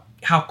to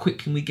how quick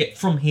can we get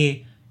from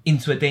here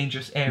into a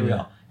dangerous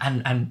area,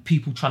 and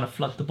people trying to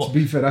flood the box. To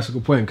be fair, that's a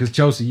good point because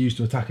Chelsea used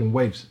to attack in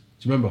waves.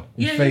 Do you remember?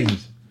 In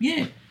phases.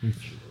 Yeah.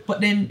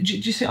 But then, do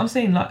you see what I'm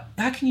saying? Like,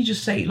 how can you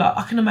just say, like,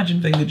 I can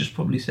imagine Wenger just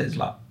probably says,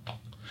 like,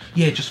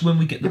 just when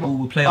we get the ball,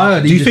 we'll play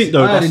our Do you think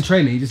though? I heard in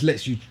training, he just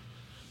lets you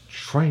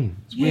train.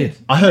 It's weird.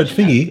 I heard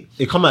thingy.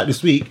 It come out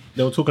this week.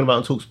 They were talking about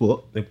on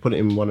TalkSport. They put it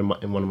in one of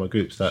my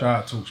groups that Shout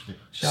out TalkSport.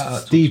 Shout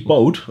out Steve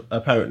Bold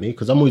apparently,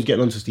 because I'm always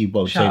getting onto Steve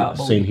Bold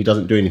saying he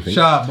doesn't do anything.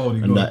 Shout out Bold,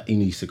 and that he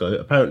needs to go.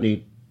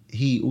 Apparently,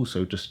 he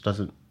also just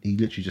doesn't. He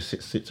literally just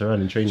sits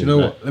around in training. Do you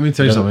know what? Let me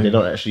tell you something. They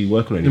don't actually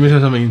work on Let anything. me tell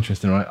you something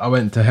interesting, right? I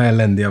went to Hare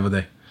Lend the other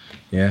day.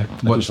 Yeah,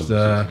 watched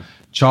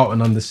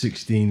Charlton under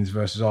 16s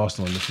versus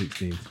Arsenal under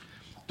 16s,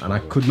 and I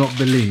could not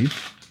believe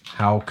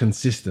how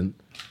consistent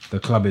the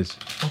club is.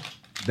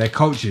 Their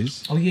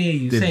coaches. Oh yeah,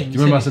 you saying? Do you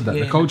remember I said that?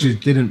 The coaches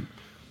didn't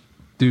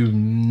do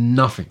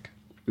nothing.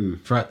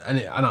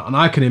 And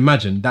I can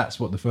imagine that's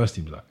what the first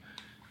team's like.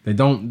 They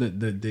don't.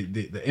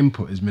 The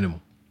input is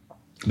minimal.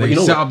 They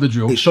set up the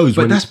drill. It shows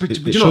but when that's, it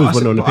but you shows know,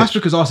 when on the that's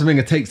pitch. because Arsene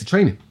Wenger takes the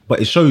training.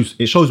 But it shows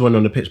when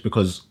on the pitch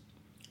because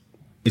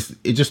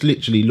it just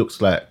literally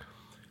looks like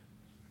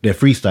they're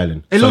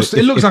freestyling. It looks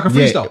like a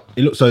freestyle.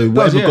 It looks so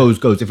whatever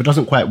goes. If it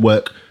doesn't quite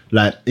work,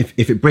 like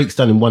if it breaks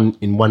down in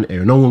one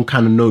area, no one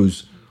kind of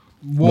knows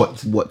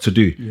what to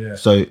do. Yeah.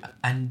 So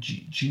And do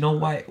you know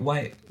why it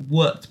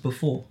worked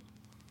before?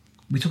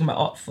 We're talking about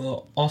art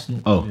for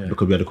Arsenal.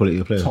 because we had a quality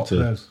of players. Top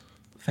players.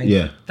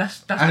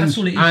 That's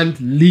all it is. And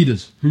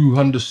leaders who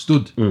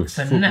understood. So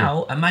football.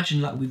 now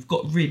imagine like we've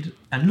got rid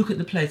and look at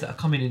the players that are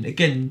coming in.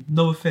 Again,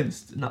 no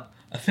offense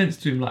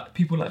to him, like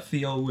people like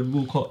Theo and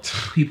Walcott,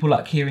 people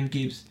like Kieran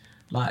Gibbs,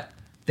 like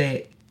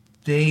they're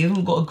They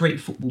haven't got a great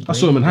football brain. I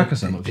saw them in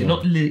Hakkasan. They're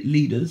not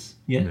leaders.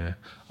 Yeah.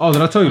 Oh,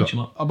 did I tell you? Punch him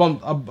up. I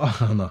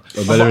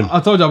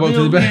told you I bumped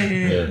No, into the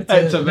yeah.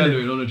 Hector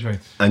Bellerin on the train.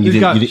 And you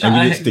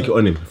didn't stick it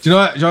on him. Do you know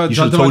what? You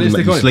should have told him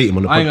that you slate him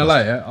on the podcast. I ain't gonna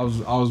lie, yeah. I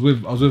was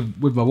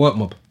with my work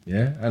mob,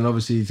 yeah. And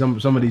obviously some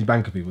of these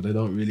banker people, they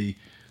don't really.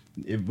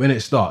 When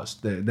it starts,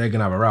 they're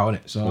gonna have a row,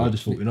 innit? So I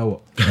just thought, you know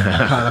what?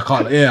 I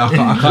can't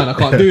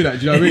do that.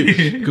 Do you know what I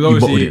mean? Because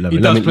obviously he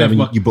does play for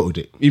my. You bottled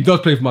it. He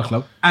does play for my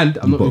club, and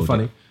I'm not being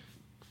funny.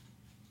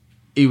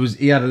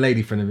 He had a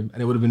lady friend of him,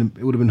 and it would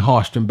have been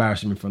harsh to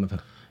embarrass him in front of her.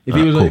 If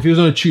he was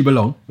on a tube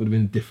alone, it would have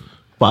been different.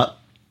 But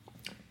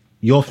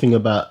your thing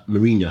about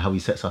Mourinho, how he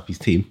sets up his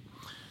team,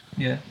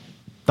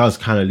 does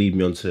kind of lead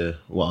me on to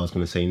what I was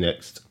going to say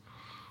next.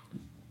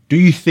 Do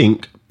you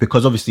think,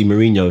 because obviously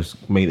Mourinho's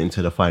made it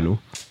into the final,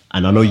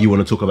 and I know you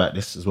want to talk about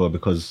this as well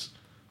because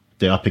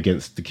they're up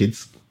against the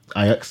kids,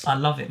 Ajax. I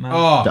love it, man.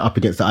 They're up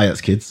against the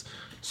Ajax kids.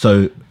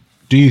 So,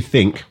 do you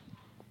think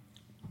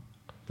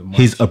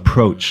his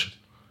approach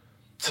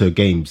to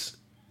games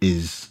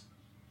is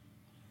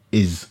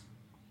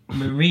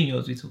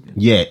Mourinho's we talking?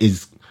 Yeah,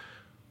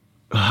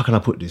 how can I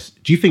put this?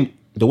 Do you think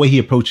the way he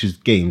approaches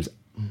games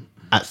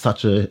at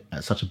such a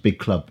big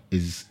club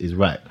is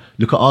right?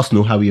 Look at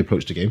Arsenal, how he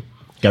approached the game.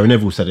 Gary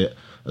Neville said it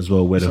as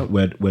well, where the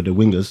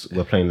wingers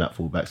were playing that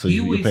fullback. So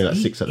you're playing that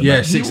 6 at the back.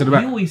 Yeah, 6 at the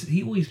back.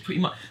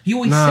 He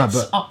always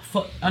sets up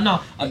for.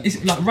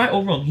 It's like right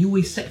or wrong. He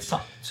always sets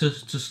up to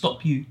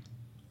stop you.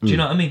 Do you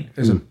know what I mean?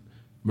 Listen,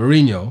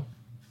 Mourinho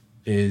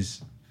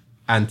is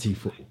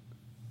anti-football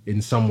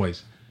in some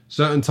ways.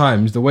 Certain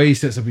times, the way he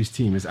sets up his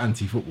team is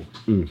anti-football.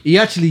 He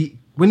actually,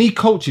 when he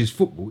coaches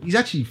football, he's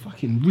actually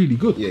fucking really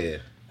good. Yeah.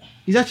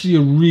 He's actually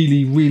a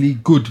really, really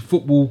good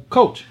football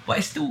coach. But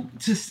it's still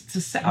to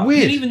set up.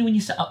 Weird. Even when you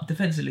set up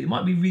defensively, it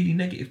might be really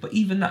negative. But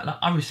even that, like,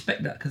 I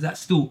respect that because that's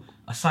still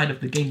a side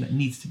of the game that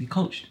needs to be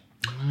coached.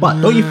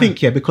 But don't you think,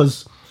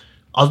 because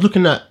I was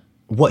looking at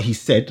what he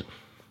said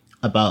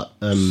about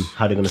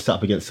how they're going to set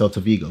up against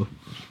Celta Vigo.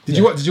 Did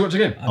you watch the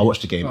game? I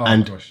watched the game. Oh,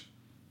 and gosh.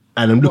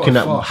 I'm looking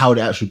at how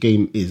the actual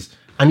game is.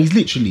 And he's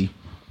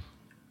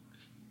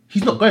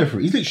not going for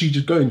it. He's literally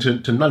just going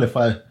to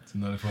nullify.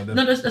 No,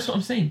 that's what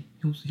I'm saying.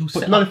 He'll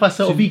set nullify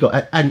Celta Vigo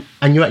and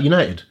you're at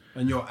United.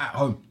 And you're at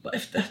home. But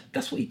if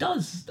that's what he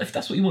does, if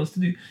that's what he wants to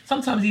do,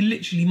 sometimes he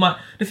literally might.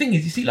 The thing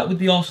is, you see, like with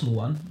the Arsenal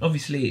one,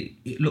 obviously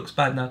it looks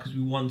bad now because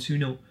we won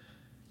 2-0.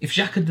 If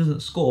Xhaka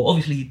doesn't score,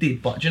 obviously he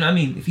did, but do you know what I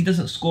mean? If he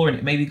doesn't score in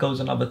it, maybe goes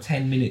another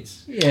 10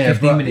 minutes,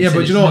 15 minutes. Yeah,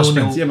 but you know what,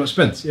 Spence? Yeah, but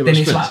Spence. Then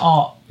it's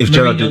like, if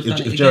Gerrard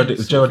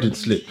did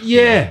slip.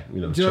 Yeah.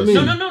 You know, do you know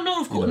what I mean?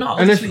 No, of course, no.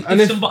 Obviously,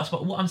 If some buts,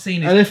 but what I'm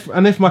saying is,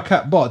 and if my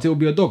cat barked, it would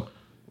be a dog.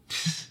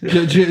 do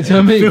you know what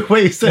I mean?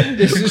 Wait, you said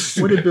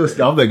what did Bill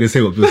say? I'm not gonna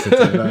say what Bill said. Do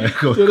you know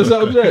what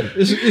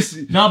I'm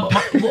saying? No,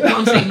 but what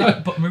I'm saying,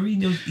 like, but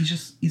Mourinho,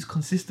 he's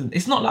consistent.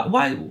 It's not like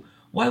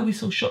why are we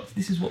so shocked?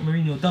 This is what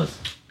Mourinho does.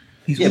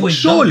 He's always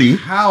surely.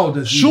 How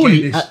does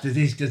he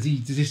does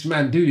this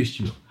man do this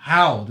to you?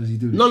 How does he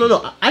do this?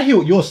 No. I hear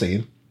what you're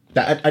saying.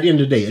 That at the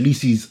end of the day, at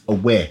least he's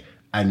aware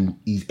and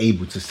he's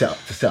able to set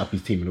up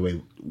his team in a way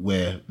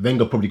where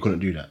Wenger probably couldn't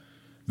do that.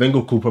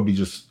 Wenger could probably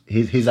just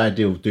his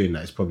idea of doing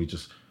that is probably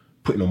just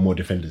putting on more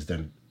defenders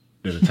than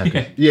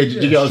attackers. Yeah, do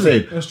you get what I'm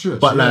saying? That's true.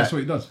 But that's what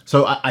he does.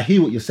 So I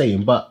hear what you're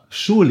saying, but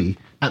surely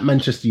at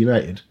Manchester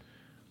United,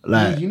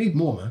 like you need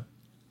more, man.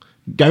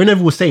 Gary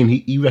Neville was saying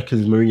he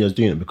reckons Mourinho's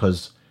doing it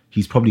because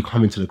he's probably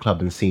coming to the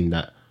club and seen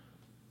that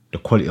the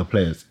quality of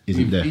players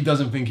isn't there. He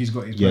doesn't think he's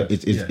got his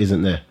players.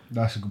 Isn't there.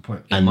 That's a good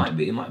point. It might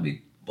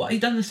be. But he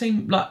done the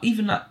same, like,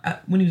 even like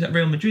when he was at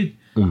Real Madrid.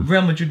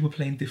 Real Madrid were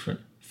playing different.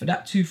 For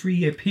that 2-3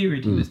 year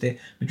period he was there,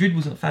 Madrid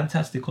wasn't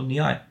fantastic on the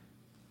eye.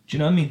 Do you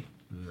know what I mean?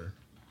 Yeah.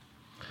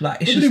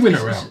 Like, it's what did he win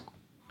around?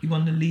 He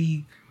won the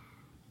league.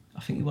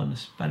 I think he won the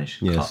Spanish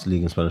Cup. Yes,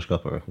 League and Spanish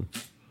Cup, I reckon.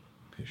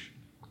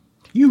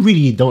 You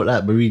really don't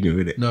like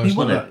Mourinho, innit? No, he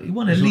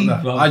won a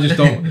league, bro. I just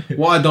don't.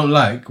 What I don't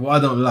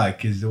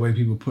like is the way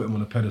people put him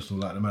on a pedestal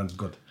like the man's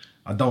God.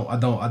 I don't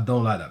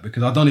like that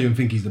because I don't even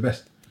think he's the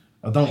best.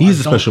 He's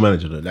a special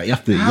manager though. Like,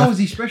 How is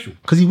he special?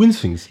 Because he wins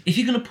things. If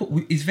you're gonna put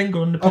is Wenger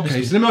on the pedestal?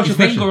 Okay, so let me ask you a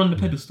Wenger question. on the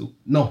pedestal?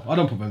 No, I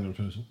don't put Wenger on the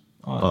pedestal.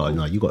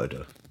 No, you got to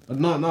do it.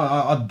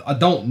 No, I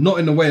don't. Not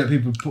in the way that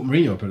people put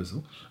Mourinho on a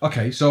pedestal.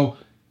 Okay, so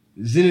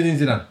Zinedine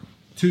Zidane,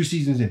 2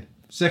 seasons in,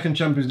 2nd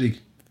Champions League.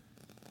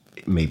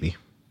 Maybe.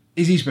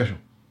 Is he special?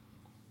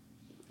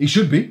 He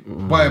should be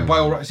by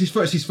all rights.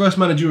 It's his first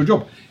managerial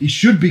job. He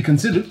should be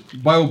considered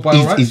by all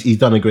rights. He's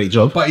done a great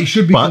job, but he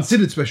should be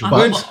considered special.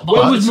 When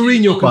was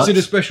Mourinho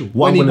considered special?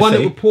 When he won it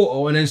with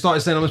Porto and then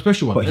started saying I'm a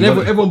special one, and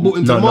everyone bought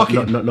into the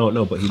market.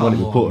 No, but he won it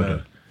with Porto.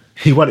 Though.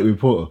 He won it with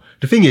Porto.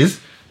 The thing is,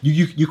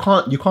 you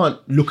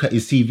can't look at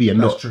his CV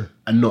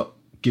and not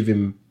give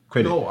him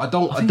credit. No, I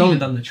don't. He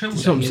done the treble.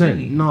 That's what I'm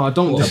saying. No, I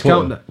don't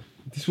discount that.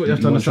 This is what you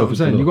have to understand what I'm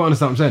saying. You got to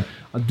understand what I'm saying.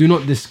 I do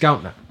not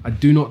discount that.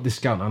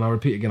 And I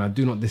repeat again, I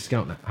do not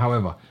discount that.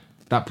 However,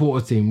 that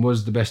Porto team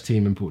was the best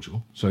team in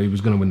Portugal, so he was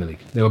going to win the league.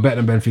 They were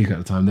better than Benfica at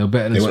the time. They were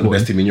better than Sporting. They weren't the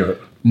best team in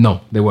Europe.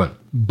 No, they weren't.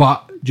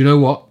 But do you know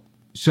what?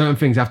 Certain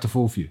things have to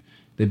fall for you.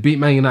 They beat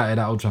Man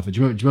United at Old Trafford. Do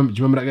you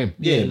remember that game?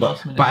 Yeah,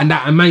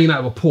 and Man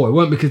United were poor. It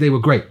weren't because they were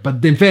great.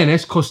 But in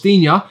fairness,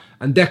 Costinha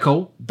and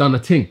Deco done a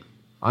thing.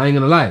 I ain't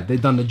gonna lie, they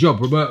done the job.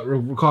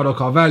 Ricardo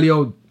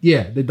Carvalho,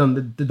 yeah, they done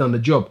the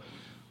job.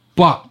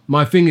 But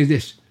my thing is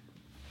this: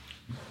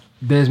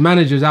 there's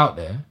managers out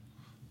there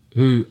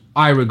who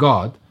I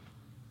regard,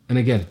 and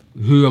again,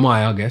 who am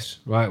I guess,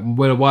 right?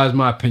 Why does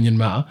my opinion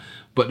matter?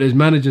 But there's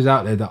managers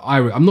out there that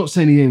I'm not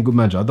saying he ain't a good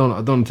manager. I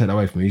don't take that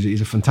away from him.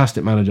 He's a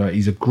fantastic manager.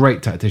 He's a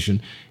great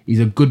tactician. He's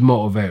a good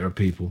motivator of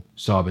people,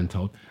 so I've been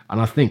told. And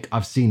I think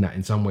I've seen that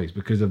in some ways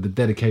because of the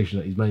dedication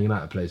that his Man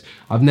United plays.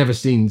 I've never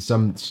seen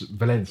some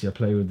Valencia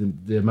play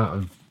with the amount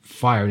of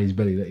fire in his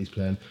belly that he's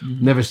playing.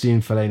 Never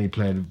seen Fellaini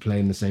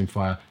playing the same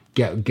fire.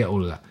 Get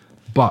all of that.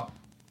 But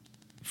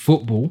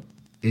football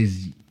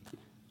is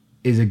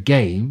a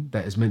game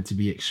that is meant to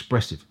be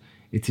expressive.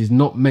 It is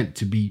not meant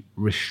to be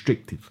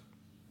restrictive.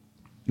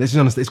 Let's just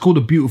understand. It's called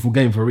a beautiful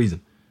game for a reason.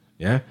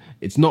 Yeah,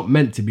 it's not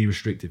meant to be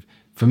restrictive.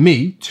 For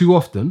me, too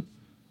often,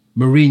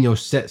 Mourinho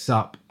sets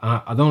up.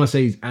 I don't want to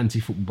say he's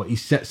anti-football, but he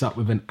sets up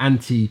with an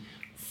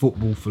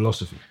anti-football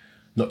philosophy.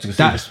 Not to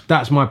concede.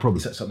 That's my problem.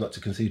 He sets up not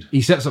to concede.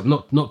 He sets up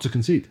not to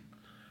concede,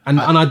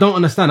 and I don't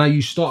understand how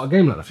you start a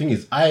game like that. The thing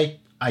is, I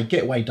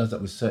get why he does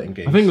that with certain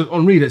games. I think it was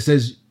Henry that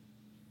says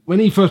when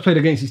he first played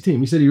against his team,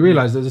 he said he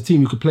realised there's a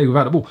team who could play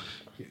without the ball.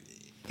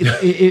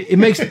 It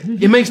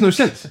makes no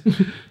sense.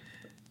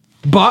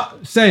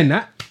 But saying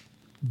that,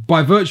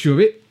 by virtue of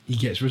it, he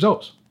gets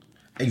results.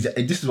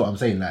 Exactly. This is what I'm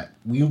saying. Like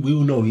we all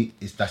know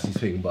that's his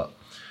thing, but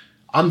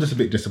I'm just a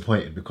bit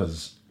disappointed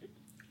because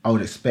I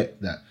would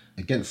expect that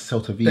against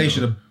Celta Vigo, they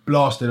should have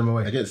blasted him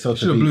away. Against Celta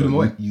Vigo, blew them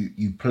away.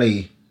 You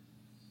play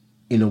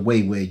in a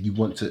way where you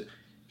want to.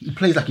 He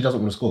plays like he doesn't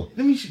want to score.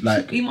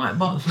 He might,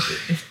 but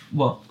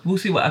we'll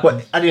see what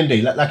happens. But at the end of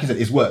the day, like I said,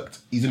 it's worked.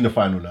 He's in the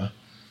final now.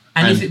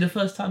 And is it the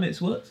first time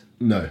it's worked?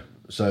 No.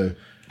 So.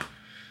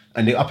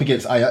 And they're up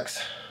against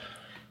Ajax.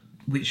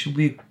 Which will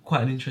be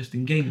quite an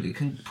interesting game. It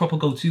can proper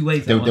go two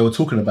ways. They were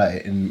talking about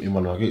it in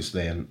one of our groups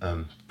today, and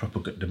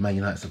the Man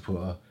United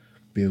supporter,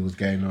 Bill was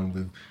going on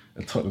with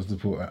a Tottenham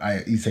supporter.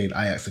 He's saying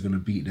Ajax are going to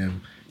beat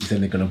them. He's saying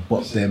they're going to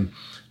bop them.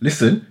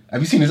 Listen, have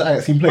you seen this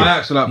Ajax team play?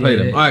 Ajax will outplay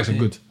them. Ajax are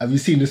good. Have you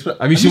seen this?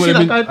 Have you seen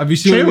that guy? Have you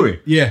seen Traore?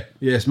 Yeah,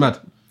 it's mad.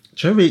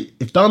 Traore,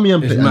 if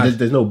Darmian plays,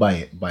 there's no buy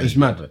it. It's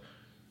mad.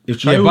 If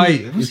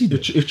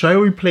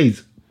Traore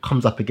plays,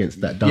 comes up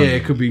against that Darmian. Yeah,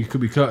 it could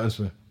be curtains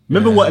for.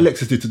 Remember what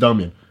Alexis did to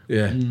Darmian?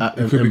 Yeah,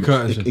 it could be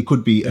curtains. It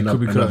could be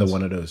another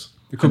one of those.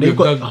 It could be a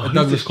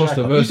Douglas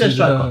Costa versus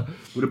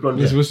with a blonde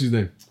hair. What's his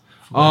name?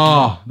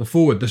 The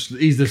forward.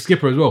 He's the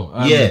skipper as well.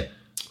 Yeah.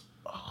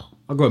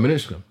 I got him on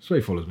Instagram. I swear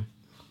he follows me.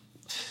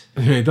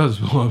 Yeah, he does.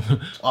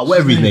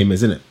 Whatever his name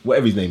is, isn't it?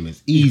 Whatever his name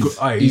is, he's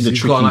a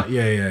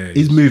tricky.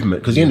 His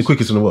movement, because he ain't the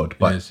quickest in the world,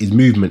 but his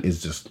movement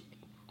is just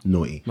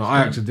naughty. No,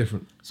 Ajax are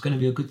different. It's going to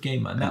be a good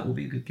game, man. That will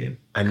be a good game.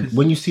 And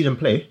when you see them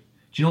play,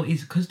 do you know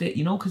it's because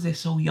they're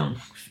so young.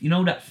 You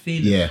know that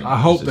feeling. Yeah, I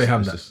hope they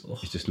have that.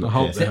 It's just not. I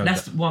hope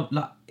that's one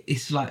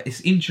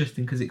it's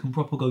interesting because it can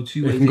proper go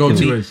two ways. It can go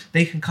two ways.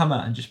 They can come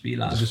out and just be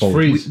like, just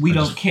freeze. We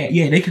don't care.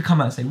 Yeah, they could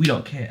come out and say we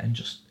don't care and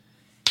just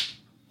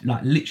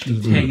like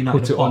literally tear United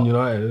put it apart. on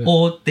United.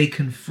 Or they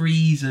can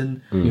freeze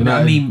and you know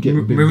what I mean,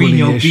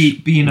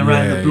 Mourinho being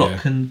around the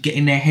block and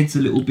getting their heads a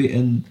little bit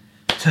and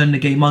turn the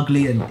game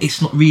ugly and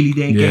it's not really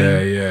their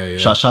game. Yeah.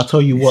 Shall I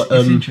tell you what?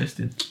 It's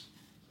interesting.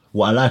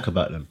 What I like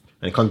about them.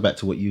 And it comes back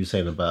to what you were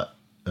saying about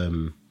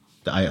the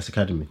Ajax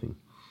Academy thing.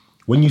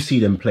 When you see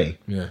them play,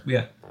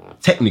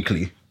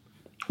 technically,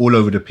 all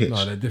over the pitch,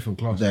 they're different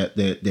class.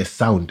 They're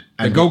sound.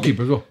 They're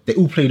goalkeeper as well. They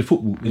all play the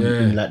football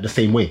in like the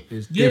same way.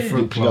 It's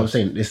different class. You know what I'm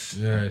saying? It's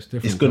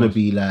different. It's going to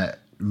be like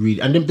really...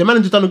 And the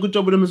manager's done a good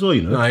job with them as well,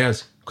 you know? No, he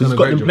has. Because he's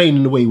got them playing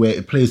in a way where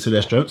it plays to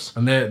their strengths.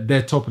 And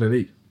they're top of the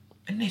league.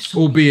 And they're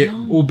so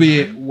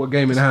albeit what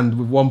game in hand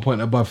with 1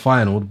 point above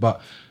final,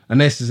 but... And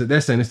they're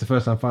saying it's the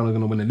first time finally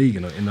going to win the league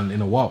in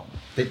a while.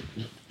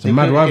 It's a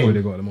mad rivalry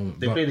they got at the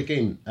moment. They played a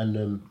game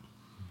and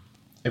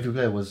every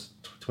player was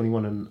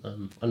 21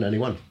 and under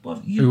 21.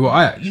 Who were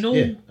Ajax? You know,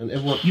 and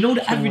everyone,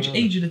 the average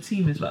age of the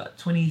team is like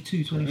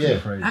 22, 23.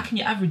 Yeah. How can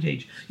your average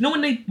age? You know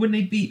when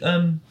they beat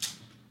in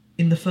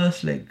the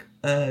first leg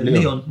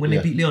Leon when they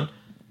beat Leon.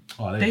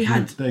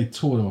 They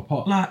tore them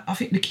apart. Like I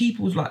think the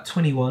keeper was like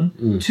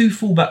 21. Two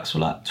fullbacks were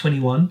like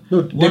 21.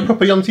 No, they're a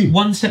proper young team.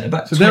 One centre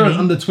back. So they're an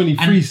under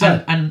 23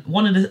 side. And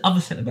one of the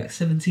other centre backs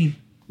 17.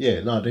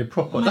 Yeah, no, they're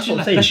proper. Imagine that's what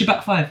I'm saying. That's your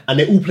back five. And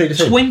they all play the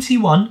same.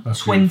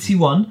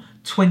 21,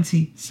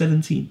 20,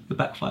 17. The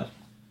back five.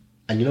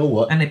 And you know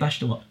what? And they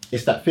bashed them up.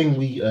 It's that thing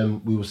we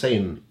were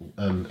saying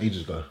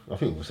ages ago. I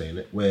think we were saying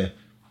it where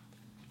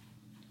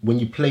when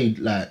you played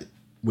like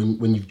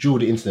when you've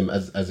drilled it into them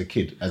as a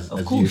kid as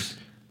youth.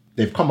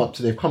 They've come up,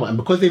 and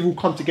because they've all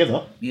come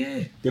together,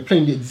 they're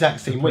playing the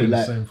exact same way.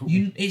 Like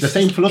the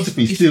same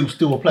philosophy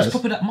still applies. It's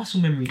proper that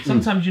muscle memory.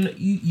 Sometimes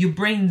your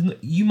brain,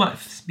 you might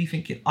be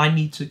thinking, I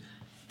need to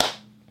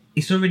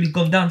it's already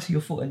gone down to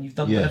your foot and you've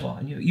done whatever,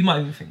 and you might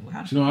even think, well,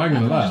 how, Do you know, I ain't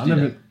gonna how lie. did I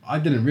just do I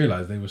didn't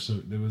realise they was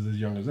as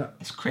young as that.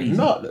 It's crazy.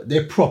 No,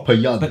 they're proper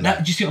young. But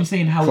that, do you see what I'm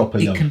saying? How Proper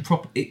it young. can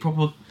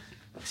proper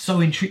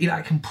so intriguing that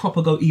it can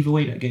proper go either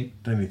way that game.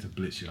 They need to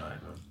blitz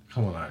United, man.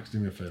 Come on, Alex, do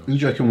me a favour. Who do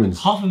you reckon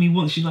wins? Half of me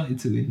wants United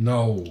to win.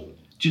 No.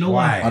 Do you know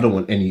why? I don't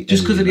want any.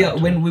 Just because of United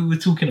the when we were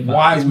talking about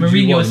Why it's would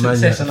you Mourinho's want Man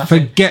success, United? and I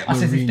Forget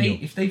said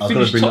Mourinho. if they I was gonna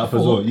finish bring that top up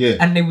as 4 well, yeah.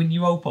 and they win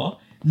Europa,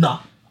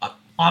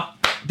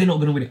 they're not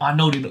gonna win it. I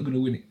know they're not gonna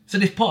win it. So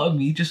there's part of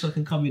me just so I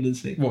can come in and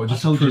say, What,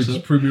 just I told prove- you so.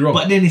 just prove me wrong?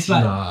 But then it's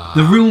like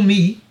the real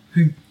me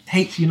who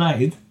hates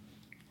United.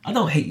 I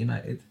don't hate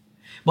United,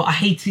 but I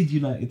hated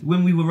United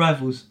when we were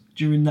rivals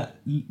during that.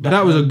 But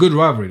that was a good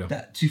rivalry, though.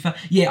 That 2000.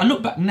 Yeah, I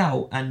look back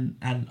now and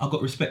I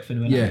got respect for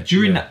them. And Yeah,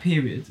 during yeah. that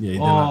period, Yeah, you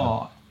did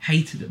like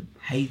hated them.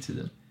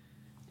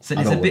 So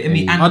I there's a don't bit of want me,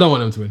 any- and I don't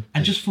want them to win.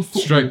 and just for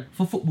football, Straight.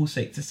 for football's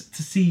sake, to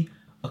see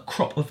a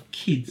crop of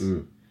kids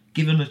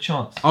given a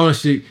chance.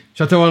 Honestly,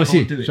 shall I tell you honestly?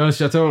 Can't do it.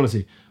 Shall I tell you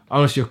honestly?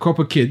 Honestly, a crop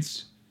of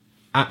kids,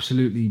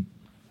 absolutely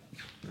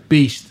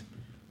beast,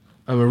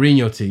 a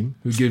Mourinho team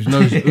who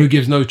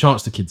gives no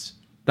chance to kids.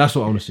 That's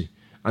what I want to see.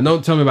 And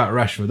don't tell me about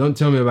Rashford. Don't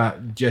tell me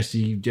about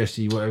Jesse,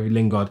 whatever,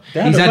 Lingard.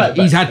 They He's a had right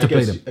he's back had to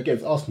play against- them.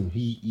 against Arsenal.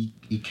 He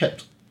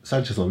kept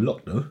Sanchez on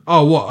lock though.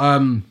 Oh, what?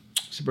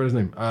 What's the brother's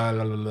name? I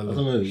don't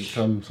know,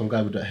 some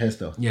guy with that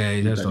hairstyle. Yeah,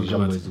 he's Like hairstyle, these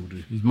young man. boys will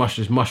do.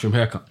 He's mushroom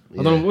haircut.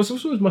 I don't know what's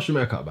his mushroom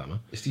haircut about, man.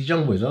 It's these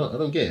young boys. I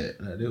don't get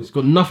it. Like, It's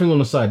got nothing on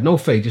the side, no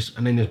fade,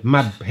 and then there's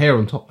mad hair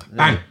on top.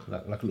 Bang.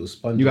 like a little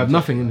sponge. You have on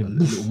top, nothing in like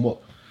it. a little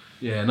mop.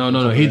 Yeah,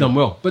 no, he done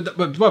well. But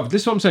brother,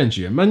 this is what I'm saying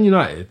to you. Man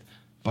United,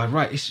 by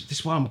right, this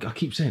is why I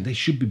keep saying they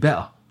should be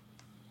better.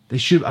 They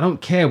should. I don't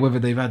care whether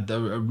they've had a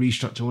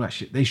restructure, all that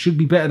shit. They should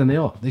be better than they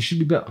are. They should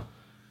be better.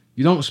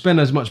 You don't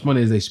spend as much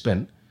money as they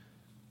spent.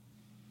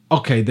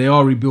 Okay, they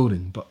are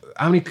rebuilding, but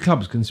how many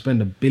clubs can spend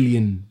 £1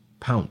 billion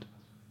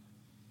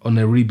on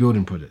their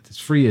rebuilding project? It's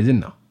 3 years in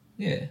now.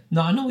 Yeah,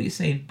 no, I know what you're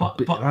saying, but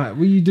Right,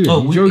 what are you doing?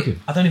 oh, You're joking.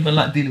 I don't even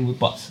like dealing with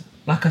buts.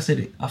 Like I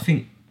said, I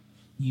think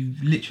you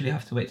literally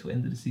have to wait till the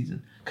end of the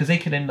season because they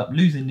could end up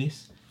losing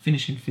this,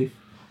 finishing 5th,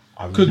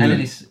 Could and do.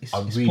 then it's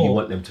I it's really poor.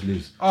 want them to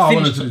lose. Oh, I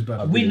Finish wanted to lose bad.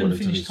 win wanted and to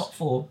finish lose. top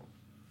 4.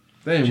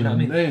 They ain't Do you know what I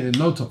winning. mean? They ain't in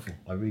no top 4.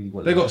 I really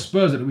want. They them got to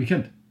Spurs at the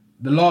weekend.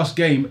 The last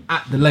game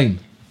at the Lane.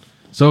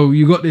 So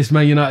you got this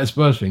Man United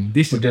Spurs thing.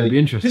 This is going to be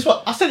interesting. This is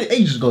what I said it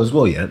ages ago as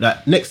well. Yeah,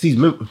 that next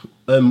season,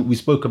 we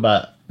spoke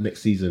about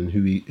next season.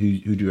 Who do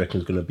you reckon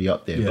is going to be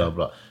up there? Yeah. Blah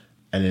blah.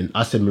 And then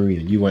I said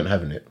Mourinho. You weren't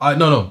having it. I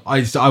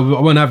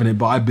wasn't having it,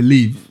 but I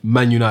believe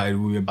Man United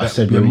will be a, I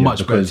said be a Mourinho much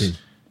better because team.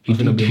 he I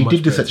think they'll be a he much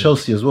did this better at team.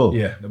 Chelsea as well.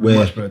 Yeah, they'll be a where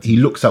much better he team.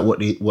 looks at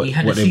what He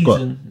had what a they've got.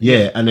 season.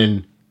 Yeah, and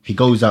then he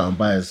goes out and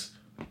buys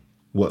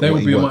what They what will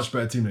he be a wants. much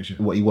better team next year.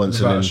 What he wants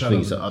Without a and shadow then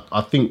of things. a doubt.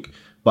 I think,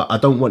 but I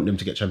don't want them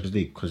to get Champions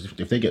League because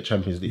if they get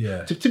Champions League,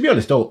 Yeah. to be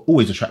honest, they'll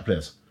always attract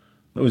players.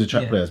 They always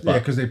attract Yeah. players. But Yeah,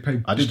 because they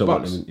pay. I just big don't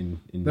want bucks. them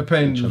in They're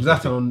paying Champions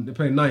Zlatan League. on. They're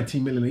paying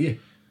 19 million a year.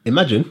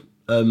 Imagine,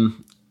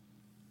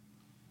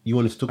 you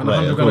wanted to talk And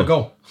about it 100 as grand a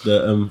well.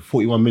 goal. The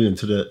 41 million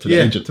to the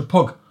Yeah, agent. to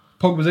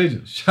Pogba's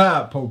agent. Shout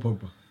out Pogba.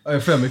 Hey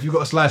Fem, if you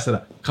got a slice of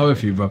that, coming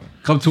for you, bro.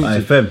 Come talk to Aye,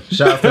 me. Fem,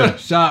 shout out Fem.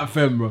 Shout out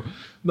Fem, bro.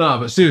 Nah,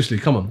 but seriously,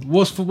 come on.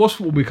 What's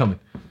football becoming?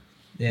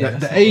 Yeah, The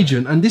that's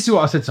agent, and this is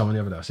what I said to someone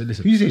the other day. I said,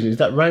 listen, Who's agent? Is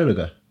that Raiola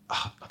guy?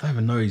 I don't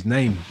even know his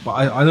name, but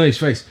I know his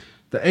face.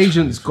 The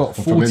agent's got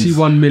From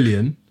 41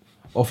 million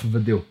off of a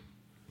deal.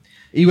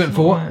 He went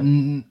for what?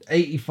 right.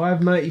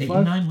 85, 95?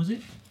 89 was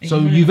it? So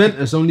 89?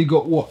 Juventus only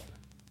got what?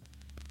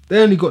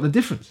 They only got the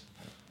difference.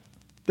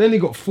 They only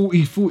got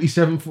 40,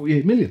 47,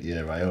 48 million.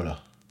 Yeah, Raiola.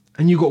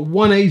 And you got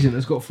one agent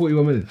that's got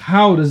 41 million.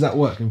 How does that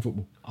work in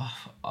football? Oh,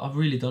 I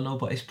really don't know,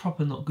 but it's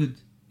proper not good.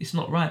 It's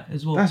not right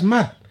as well. That's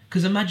mad.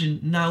 Because imagine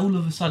now all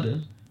of a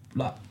sudden,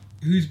 like,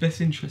 whose best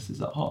interest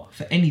is at heart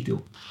for any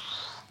deal?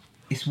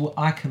 It's what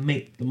I can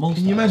make the most.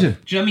 Can you out of. imagine?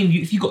 Do you know what I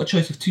mean? If you got a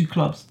choice of 2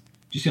 clubs, do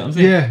you see what I'm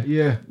saying?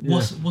 Yeah.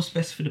 What's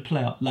best for the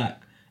player, like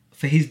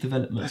for his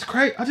development? That's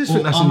great. I just Or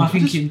think that's... am I I just-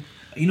 thinking,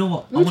 you know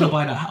what? I want to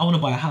buy that. I want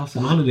to buy a house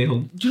and a holiday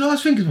home. Do you know what I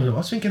was thinking? I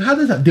was thinking, how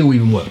does that deal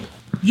even work?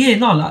 Yeah,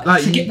 no,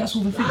 like to you- get that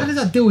sort of thing. How does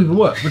that deal even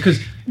work? Because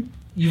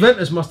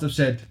Juventus must have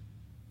said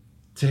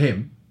to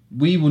him,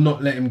 we will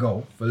not let him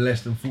go for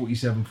less than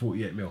 47,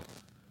 48 mil.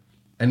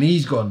 And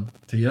he's gone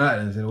to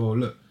United and said, well,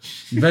 look,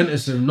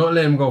 Juventus have not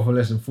let him go for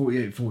less than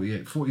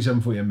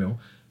 47, 48 mil.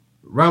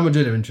 Real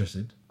Madrid are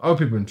interested.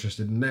 Other people are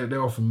interested and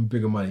they're offering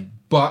bigger money.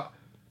 But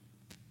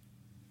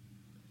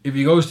if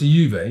he goes to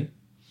Juve,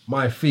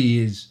 my fee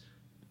is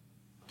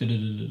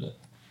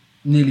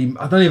nearly,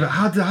 I don't even,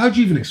 how do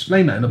you even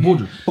explain that in the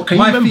boardroom? But can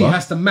you my fee remember-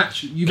 has to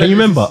match Juventus' Can you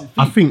remember? fee.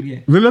 I think. Yeah.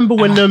 Remember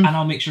when and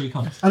I'll make sure he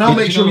comes. And I'll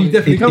make sure he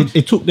definitely comes.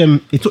 it took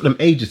them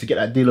ages to get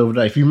that deal over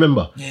there. If you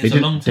remember, Yeah, they it's a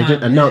long didn't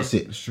time, announce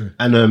yeah. it. It's true.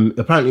 And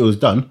apparently it was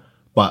done,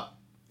 but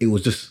it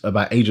was just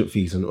about agent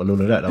fees and all of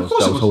that. That was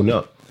course it was. holding it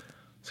up.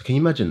 So can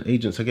you imagine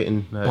agents are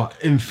getting like, But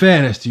in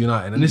fairness to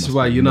United, and this is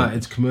why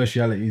United's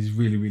commerciality is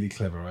really, really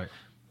clever, right?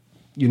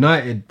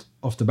 United,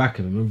 off the back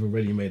of them, have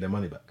already made their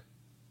money back.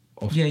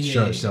 Off Yeah,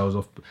 shirt yeah. sales,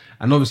 off.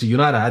 And obviously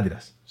United are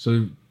Adidas.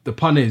 So the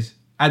pun is,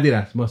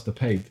 Adidas must have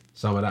paid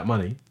some of that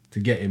money to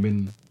get him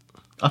in.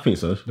 I think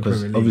so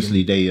because Premier League,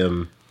 obviously they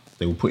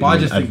will put But I him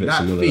in just think adverts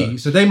that and all fee. of that.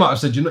 So they might have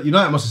said,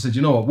 United must have said,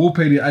 you know what, we'll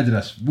pay the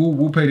Adidas,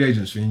 we'll pay the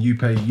agents fee, and you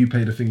pay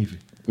the thingy fee.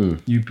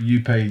 You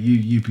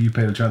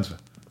pay the transfer.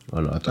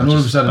 I know, And all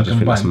of a sudden I just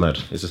think that's combined,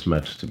 mad. It's just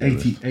mad to be 80,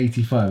 honest.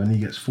 85, and he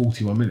gets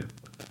 41 million.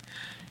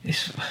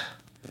 It's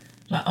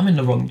like I'm in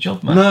the wrong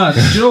job, man. Nah, do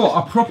you know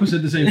what? I proper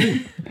said the same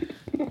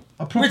thing.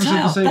 I proper said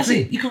Retire. the same That's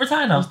thing. it. You can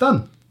retire now. It's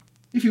done.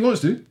 If he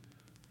wants to.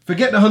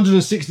 Forget the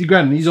 160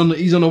 grand. He's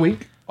on a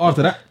week.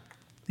 After that,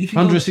 You can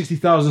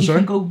 160,000. You Sorry.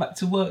 can go back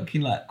to work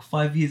in like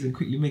 5 years and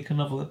quickly make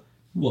another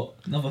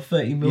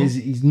 30 mil.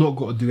 He's not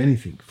got to do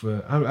anything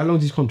for how long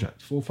is his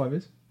contract? 4 or 5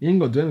 years. He ain't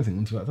got to do anything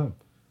until that time.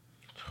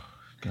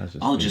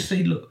 I'll just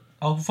say, look,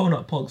 I'll phone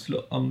up Pogs.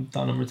 Look, I'm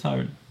done. I'm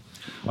retiring.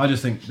 I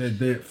just think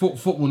the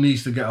football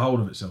needs to get a hold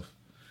of itself.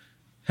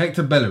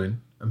 Hector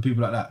Bellerin and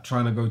people like that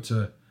trying to go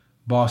to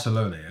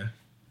Barcelona, yeah,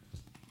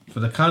 for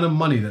the kind of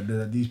money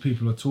that these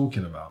people are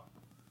talking about,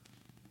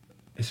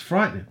 it's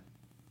frightening.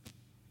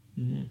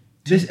 Mm-hmm.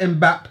 This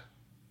Mbappe,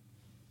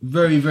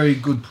 very, very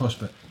good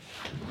prospect.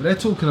 But they're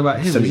talking about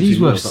him. 72 He's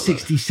worth mil, something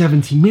 60,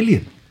 70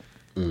 million.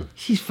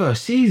 It's his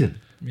first season.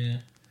 Yeah.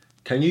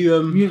 Can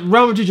you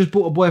Real Madrid just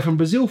bought a boy from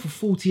Brazil for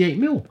 48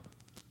 mil.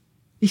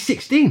 He's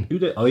 16. who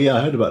did? Oh yeah,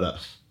 I heard about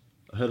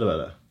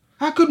that.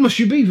 How good must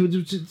you be?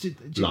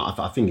 No,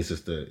 I think it's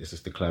just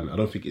the climate. I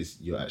don't think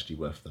you're actually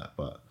worth that.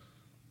 But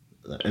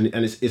and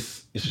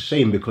it's a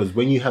shame because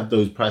when you have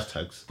those price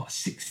tags. But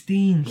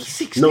 16. He's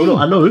 16. No,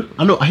 I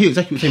know. I hear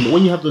exactly what you're saying. But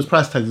when you have those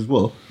price tags as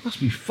well, Must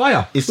be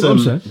fire. it's That's what I'm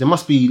saying. there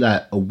must be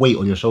like a weight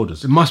on your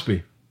shoulders, It must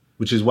be.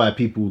 which is why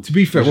people. To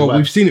be fair, which is well, why-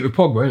 we've seen it with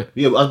Pogba, innit?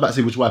 Yeah, I was about to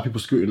say which is why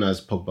people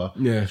scrutinise Pogba,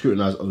 Yeah.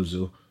 scrutinise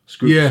Ozil,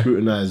 Yeah.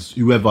 scrutinise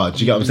whoever. Do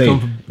you get what I'm Come saying?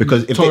 from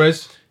Because if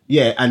Torres.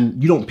 yeah,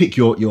 and you don't pick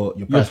your Your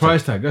price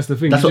price tag. tag. That's the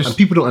thing. That's You what, just- and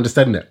people don't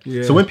understand that.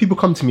 Yeah. So when people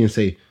come to me and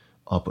say,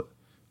 "Oh, but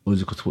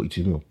Ozil costs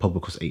 42 mil, Pogba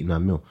costs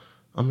 89 mil,"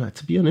 I'm like,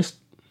 to be honest,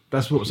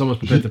 that's what someone's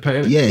prepared to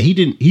pay, innit? yeah, he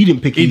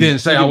didn't pick. He didn't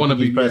say, "I wanna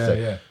pick his be-" price yeah, tag.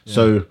 yeah.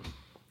 So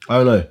I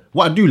don't know.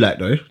 What I do like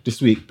though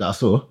this week that I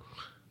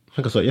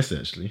think I saw it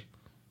yesterday actually.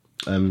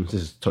 This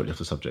is totally off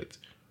the subject.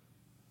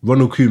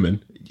 Ronald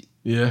Koeman,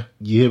 Yeah.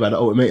 you hear about the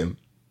ultimatum?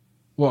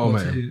 What, oh,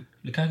 To mate? who?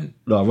 Lukaku.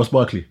 No, Ross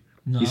Barkley.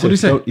 No. He What said, did he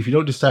say? if you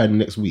don't decide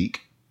next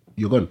week,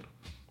 you're gone.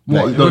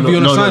 What, Like, whether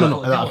you're gonna sign or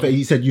not? I think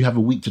he said you have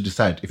a week to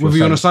decide if Whether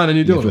you're gonna sign a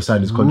new deal? If you're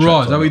signing his contract.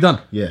 Right, is that or what he not.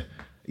 done? Yeah,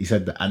 he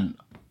said that, and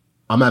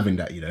I'm having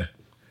that, That's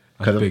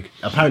because big.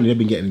 apparently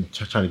they've been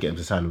trying to get him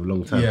to sign for a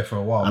long time. Yeah, for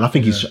a while. And I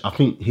think Yeah. I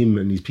think him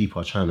and these people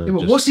are trying to. Yeah, but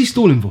just- what's he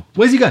stalling for?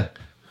 Where's he going?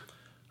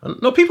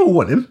 No, people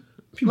want him.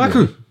 People Like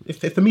want who? him.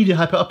 If the media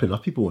hype it up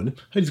enough, people want him.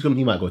 I heard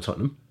he might go to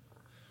Tottenham.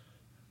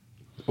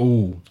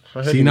 Oh, I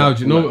heard see he now, might-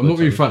 do you he know? might I'm go not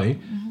being to- funny.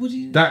 What do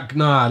you... That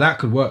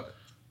could work.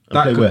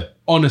 That play could where?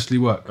 honestly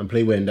work. And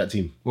play where in that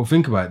team? Well,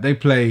 think about it. They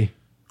play.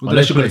 what do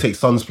Unless they you're going play? to take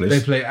Son's place. They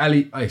play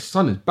Ali. Hey,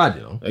 Son is bad,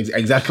 you know.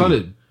 Exactly. Son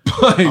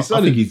is,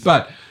 Son think is he's-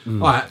 bad. All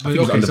right, but think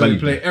he's okay, so they undervalued.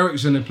 play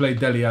Ericsson, they play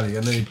Dele Alli,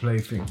 and then they play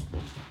thing.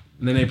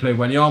 And then they play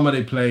Wanyama,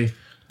 they play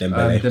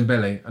Dembele.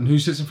 Dembele. And who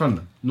sits in front of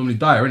them? Normally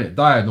Dyer, innit?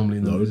 Dyer normally.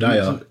 No, isn't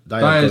Dyer. it?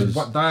 Dyer Dyer's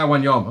goes- Dyer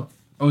Wanyama.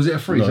 Oh, is it a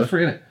free? No. It's a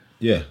free, innit?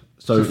 Yeah.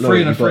 So It's a free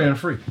and a you've free got and a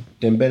free.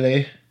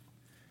 Dembele,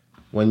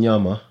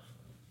 Wanyama.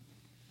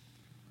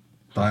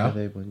 Dyer.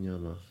 Dembele,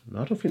 Wanyama.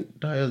 No, I don't think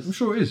Dyer's. I'm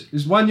sure it is.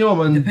 It's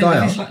Wanyama and Depends if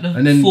Dyer. it's like the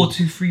And then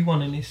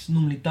 4-2-3-1 and it's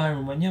normally Dyer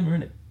and Wanyama,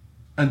 innit?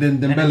 and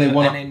then And Dembele then,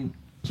 one and up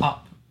then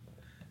up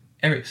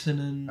Ericsson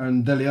and...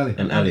 and Dele Alli.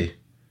 And Ali.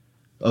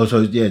 Oh,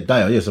 so yeah,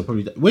 Dyer. Yeah, so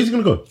probably. Where's he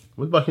gonna go?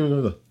 Where's Barkley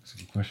gonna go? That's a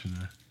good question,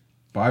 man.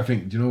 But I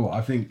think, do you know what?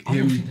 I think I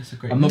him. don't think that's a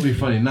great I'm not move. being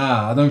funny.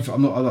 Nah, I don't.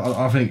 I'm not.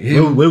 I think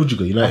him. Where would you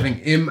go? United. I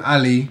think him,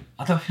 Ali,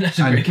 I don't think that's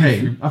a and great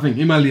Kane. move. I think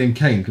him, Ali, and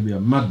Kane could be a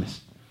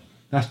madness.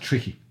 That's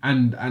tricky.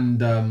 And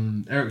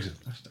Ericsson.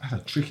 That's a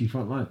tricky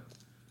front line.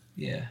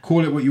 Yeah.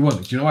 Call it what you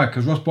want. Do you know why?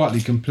 Because Ross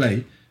Barkley can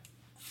play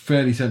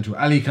fairly central.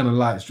 Ali kind of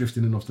lights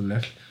drifting in off the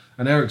left,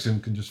 and Ericsson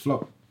can just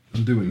float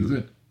and do what he's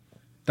doing.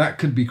 That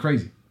could be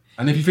crazy.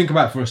 And if you think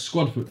about it from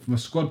a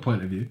squad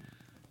point of view,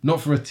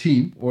 not for a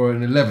team or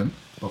an 11,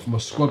 but from a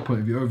squad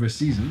point of view over a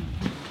season,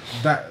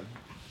 that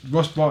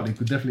Ross Barkley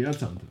could definitely add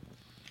something.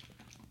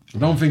 I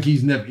don't think he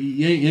ain't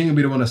gonna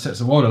be the one that sets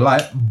the world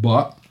alight,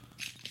 but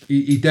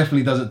he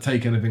definitely doesn't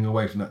take anything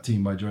away from that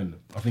team by joining them.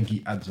 I think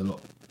he adds a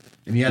lot,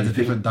 and he adds a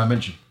different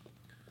dimension.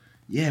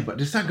 Yeah, but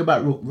there's something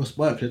about Ross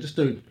Barkley. I just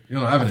don't. You're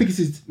not I having think it. it's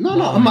his.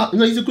 No,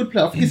 he's a good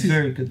player. I think He's it's his.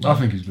 very good. I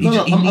think he's good.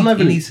 No, I'm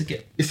having he it. needs to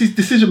get... It's his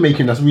decision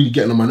making that's really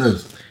getting on my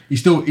nerves. He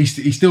still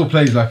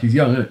plays like he's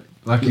young, isn't it?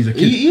 Like he's a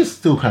kid. He is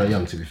still kind of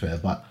young, to be fair,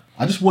 but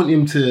I just want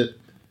him to.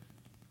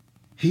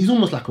 He's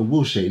almost like a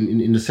Wilshere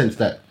in the sense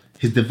that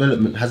his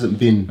development hasn't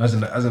been.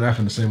 Hasn't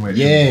happened the same way.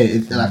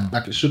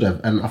 Like it should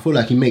have, and I feel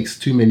like he makes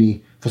too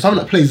many. For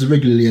someone that plays as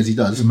regularly as he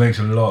does, It makes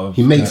a lot of.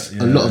 he makes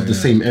that, a lot of the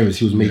same errors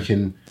he was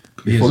making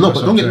He before. is, No, that's but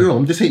what don't I'm get me saying.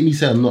 wrong. This ain't me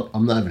saying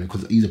I'm not having it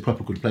because he's a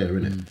proper good player,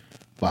 innit?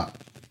 But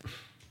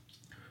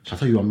shall I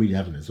tell you I'm really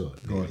having it as well?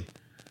 Really.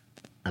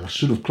 And I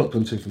should have clocked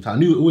onto him from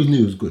time. I always knew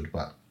he was good,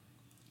 but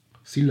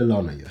see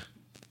Lallana, yeah.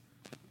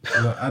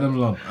 Adam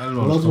Lund. I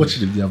was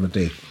watching him the other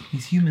day.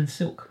 He's human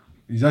silk.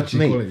 He's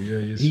actually quality.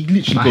 Yeah, he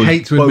literally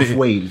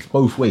goes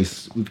both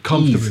ways with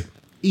comfortably.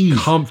 Ease.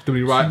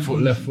 Comfortably right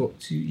foot, left foot.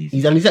 Too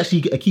easy. He's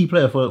actually a key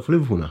player for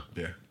Liverpool now.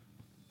 Yeah.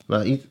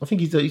 Like I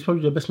think he's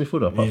probably the best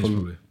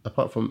midfielder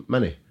apart from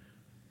Mane.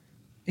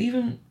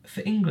 Even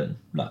for England,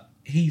 like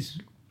he's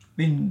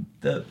been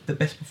the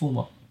best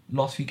performer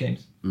last few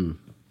games.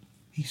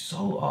 He's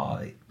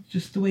so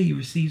just the way he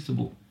receives the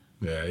ball.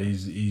 Yeah,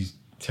 he's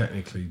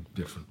technically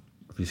different.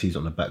 If he sees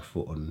on the back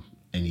foot on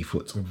any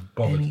foot,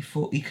 any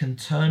foot, he can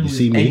turn with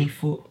any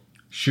foot.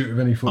 Shoot with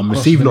any foot. I'm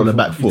receiving on the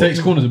back foot. He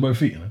takes corners with both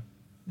feet, you know.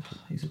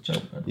 He's a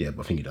joke, man. Yeah,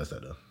 but I think he does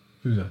that though.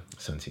 Who's that?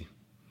 Santi.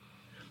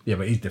 Yeah,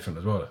 but he's different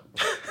as well.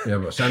 Though. Yeah,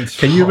 but Santi.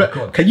 Can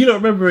you not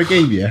remember a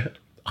game? Yeah,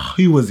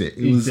 who was it?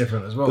 He's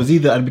different as well. It was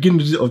either at the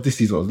beginning of this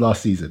season or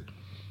last season.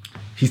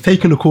 He's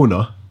taken a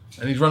corner.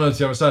 And he's run over to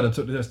the other side and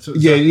took the. He's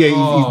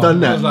done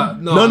that. Like,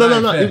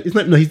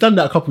 no. He's done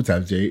that a couple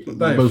times, Jay.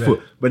 Both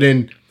foot, but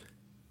then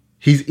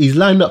he's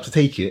lined up to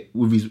take it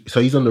with his. So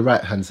he's on the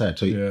right hand side,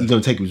 so he's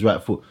gonna take it with his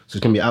right foot. So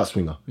it's gonna be an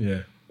outswinger. Yeah.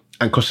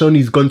 And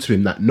Koscielny's gone to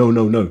him that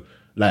no,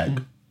 like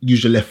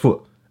use your left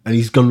foot, and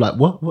he's gone like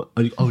what?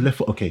 Oh, left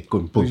foot. Okay,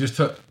 good. Boom. He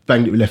just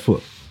banged it with left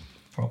foot.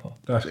 Proper.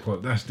 That's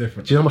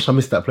different. Do you know how much I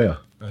missed that player?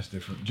 That's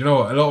different. Do you know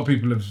what? A lot of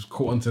people have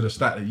caught onto the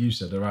stat that you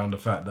said around the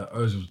fact that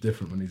Ozil's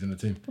different when he's in the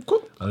team. Of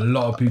course. A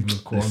lot of people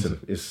have caught onto it.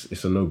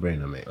 It's a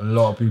no-brainer, mate. A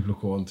lot of people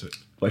have caught onto it.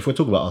 But if we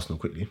talk about Arsenal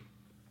quickly,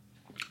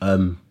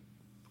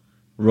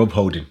 Rob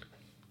Holding.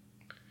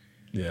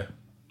 Yeah.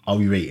 Are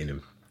we rating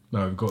him?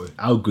 No, we've got it.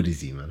 How good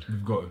is he, man?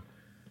 We've got it.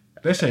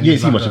 They're saying you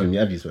didn't see much of him,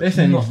 have you?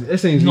 They're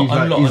saying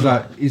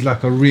he's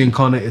like a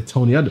reincarnated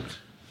Tony Adams.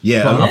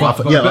 Yeah, I've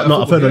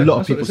heard a lot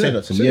of people say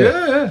that to me.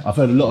 Yeah, I've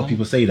heard a lot of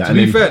people say that. To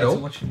be fair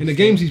though, in the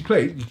games he's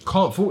played, you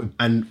can't fault him.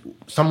 And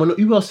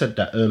who else said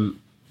that?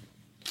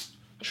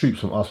 Troops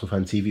from Arsenal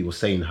Fan TV was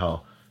saying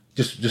how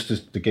just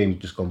as the game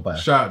just gone by,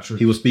 shout out Troops.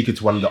 He was speaking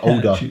to one of the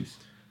older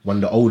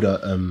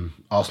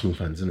Arsenal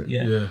fans, isn't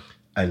it? Yeah.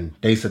 And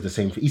they said the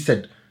same thing. He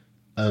said,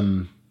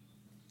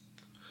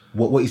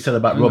 what he said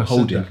about Rob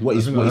Holding, what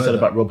he said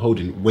about Rob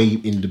Holding way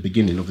in the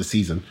beginning of the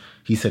season.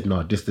 He said,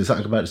 "No, there's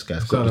something about this guy.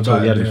 It's got the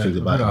Tony Adams things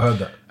about him." I heard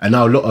that. And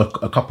now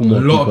a couple more.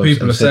 A lot of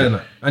people are saying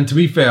that. And to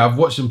be fair, I've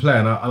watched him play,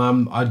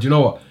 and do you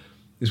know what?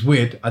 It's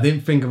weird. I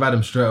didn't think of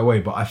Adam straight away,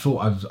 but I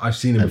thought I've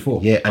seen him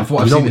before. Yeah, I thought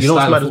I've seen his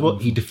style of football.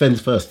 He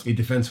defends first.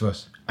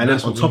 And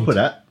then on top of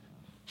that,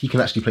 he can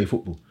actually play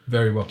football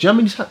very well. Do you know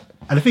what I mean?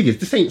 And the thing is,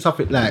 this ain't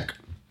something like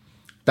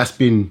that's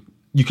been.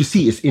 You can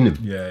see it's in him.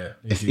 Yeah.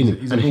 It's in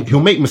him, and he'll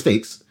make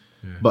mistakes.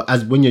 Yeah.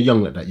 But when you're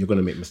young like that, you're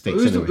gonna make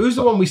mistakes. Who's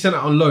the one we sent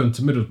out on loan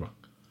to Middlesbrough?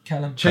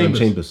 Callum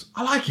Chambers.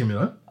 I like him, you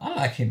know. I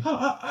like him.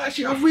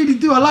 Actually, I really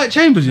do. I like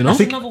Chambers, you know.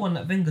 That's another one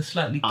that Wenger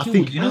slightly killed. I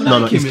think,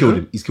 he's killed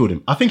him. He's killed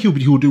him. I think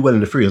he'll do well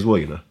in the free as well,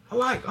 you know. I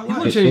like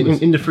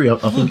Chambers. In the free, I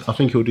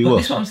think he'll do well.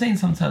 That's what I'm saying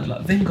sometimes.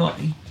 Like Wenger,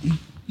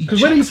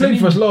 because when he played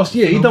for us last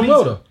year, he done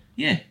well though.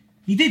 Yeah,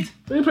 he did.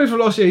 When he played for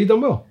last year, he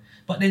done well.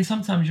 But then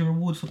sometimes your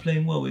reward for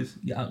playing well is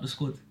you're out the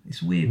squad.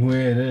 It's weird.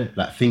 Yeah.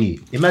 Like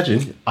thingy.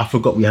 Imagine I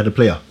forgot we had a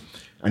player,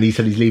 and he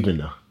said he's leaving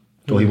now,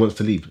 or he wants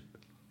to leave.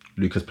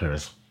 Lucas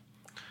Perez.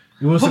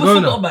 He wants to go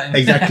now. About him.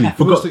 Exactly.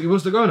 He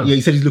wants to go now. Yeah,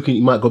 he said he's looking.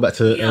 He might go back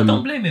to. Yeah,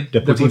 don't blame him.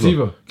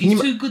 Deportivo.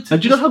 He's too good to.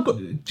 And do you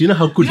know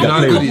how good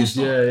that player is?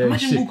 Yeah.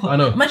 Imagine Walker. I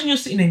know. Imagine you're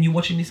sitting there and you're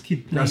watching this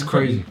kid. That's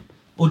crazy.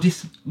 Or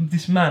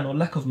this man or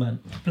lack of man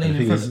playing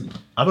in front of you.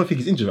 I don't think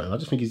he's injured right now. I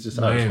just think he's just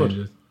out of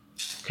squad.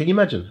 Can you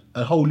imagine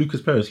a whole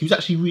Lucas Perez? He was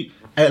actually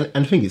and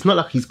the thing, it's not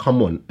like he's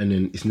come on and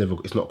then it's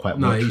not quite.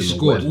 No, he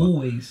scored.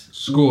 Always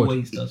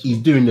does. He's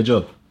doing the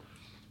job,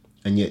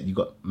 and yet you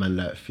got man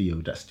like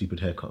Theo, that stupid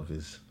haircut of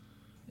his.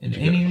 And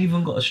ain't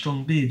even got a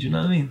strong beard. You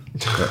know what I mean?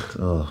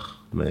 Oh,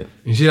 mate.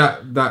 You see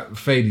that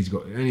fade he's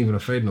got? It ain't even a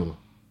fade no more.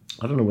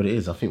 I don't know what it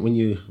is. I think when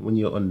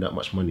you're on that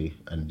much money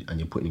and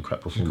you're putting in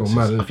crap performances,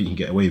 I think you can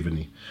get away with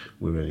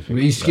anything.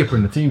 But he's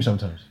skipping the team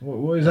sometimes.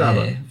 What is that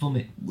about?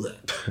 Vomit.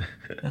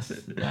 That's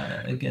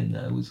again.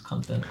 That always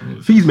comes down to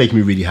me. He's making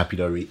me really happy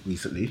though.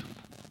 Recently,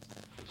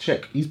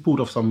 Check. He's pulled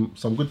off some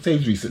good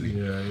saves recently.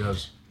 Yeah, he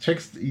has.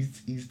 Check's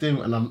he's doing,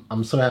 and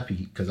I'm so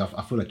happy because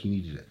I feel like he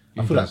needed it.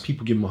 I feel like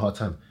people give him a hard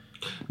time.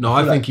 No,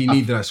 I think he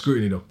needed that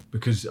scrutiny though,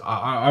 because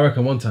I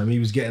reckon one time he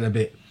was getting a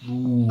bit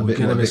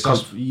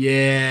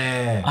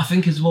yeah. I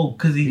think as well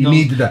because he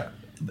needed that.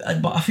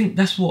 But I think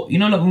that's what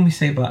like when we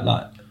say about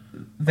like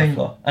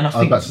Wenger, and I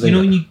think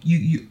when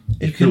you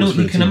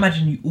can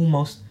imagine you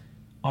almost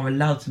are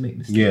allowed to make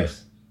mistakes.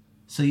 Yes.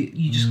 So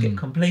you just get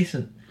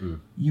complacent.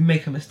 You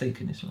make a mistake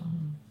and it's like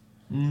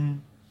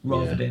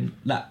rather than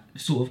like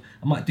sort of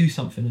I might do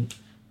something and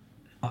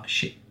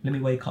shit, let me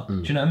wake up.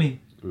 Do you know what I mean?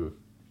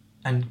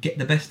 And get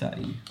the best out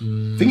of you.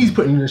 I think he's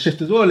putting in a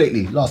shift as well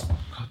lately. Last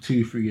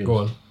 2-3 years. Go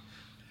on.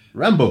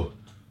 Rambo.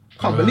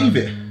 Can't believe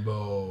it.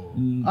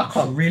 I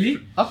can't really.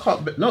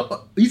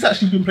 No, he's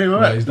actually been playing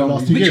alright. He has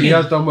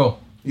done well.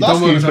 He's done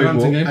well in the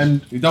Southampton game.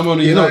 And he done well in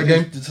the United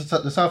game.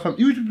 The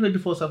Southampton. Who did he play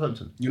before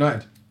Southampton?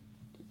 United.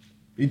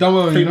 He done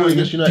well in the United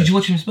game. Did you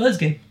watch him Spurs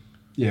game?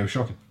 Yeah, it was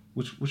shocking.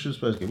 Which was the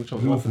Spurs game? Which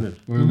one? What happened then?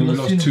 We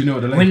lost 2-0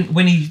 at the lane.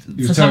 When he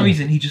was for some terrible.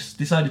 reason he just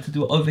decided to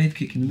do an overhead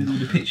kick in the middle of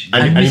the pitch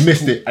And he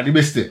missed the it. And he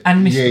missed it.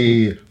 And missed yeah, it.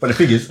 yeah. But the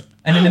thing is,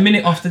 And then a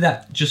minute after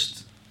that,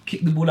 just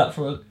kicked the ball out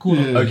for a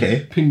corner. Yeah.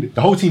 okay, Pinged it.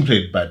 the whole team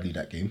played badly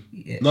that game.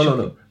 Yeah,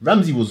 No.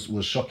 Ramsey was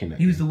shocking that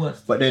He was game. the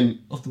worst But then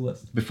of the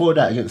worst. before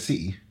that against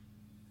City,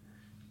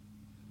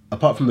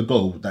 apart from the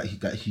goal that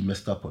he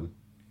messed up on,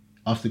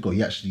 after the goal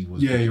he actually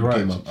was. Yeah, you're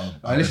right. became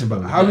Listen,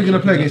 but how are we going to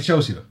play against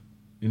Chelsea though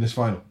in this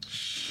final?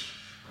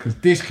 Because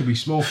this could be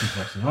smoking for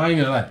us. I ain't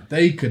gonna lie,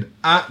 they could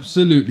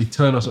absolutely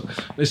turn us up.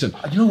 Listen,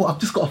 You know what? I've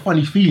just got a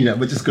funny feeling that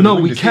we're just going to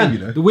win we this can. game,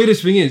 you know? The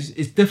weirdest thing is,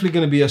 it's definitely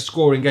going to be a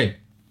scoring game.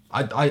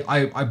 I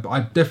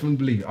definitely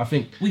believe it. I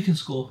think We can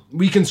score.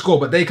 we can score,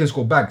 but they can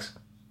score bags.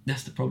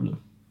 That's the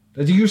problem.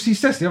 Did you see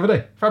Cesc the other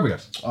day?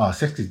 Fabregas. Oh,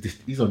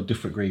 he's on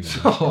different gravy.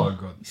 Oh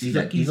god.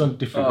 He's on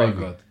different Oh gravy.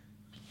 god.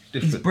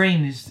 His Different.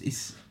 brain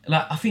is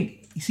like, I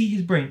think you see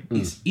his brain.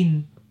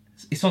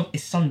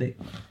 It's Sunday.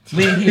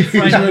 We're here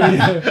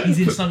Friday. He's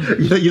in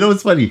Sunday. You know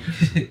what's funny?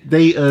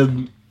 They I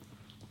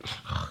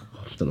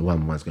don't know why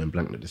my mind's going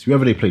blank like this.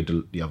 Whoever they played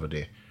the other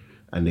day,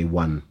 and they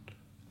won,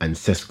 and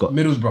Cesc got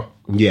Middlesbrough.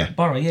 yeah.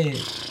 Borough, yeah.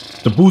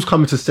 The ball's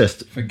coming to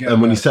Cesc, Forget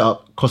and when about he set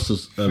up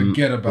Costa's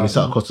Forget about when he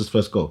set up it. Costa's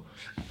first goal,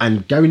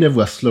 and Gary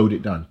Neville has slowed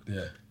it down.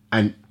 Yeah.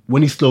 And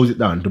when he slows it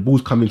down, the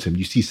ball's coming to him.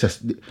 You see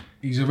Cesc.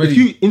 He's already. If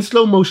you in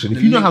slow motion,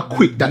 if you know how the-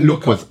 quick that the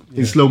look was look up,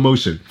 in slow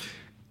motion,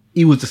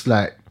 he was just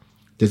like,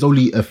 there's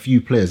only a few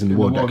players in the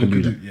world that world can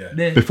who do could that.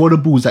 do- yeah. Before the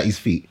ball's at his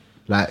feet,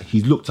 like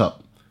he's looked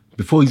up.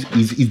 Before his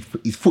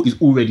foot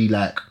is already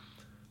like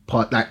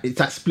it's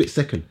that split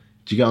second.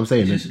 Do you get what I'm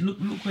saying? Just look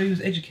where he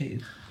was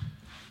educated.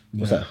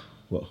 What's that?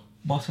 What?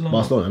 Barcelona.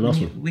 Barcelona and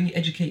Arsenal. When you're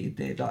educated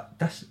there,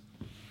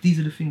 these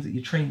are the things that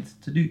you're trained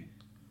to do.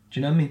 Do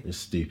you know what I mean? It's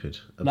stupid.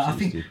 Like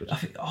Absolutely I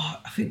think I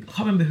can't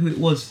remember who it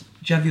was,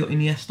 Xavi or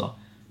Iniesta,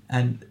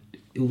 and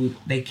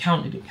they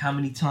counted it how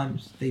many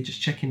times they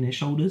just checking their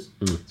shoulders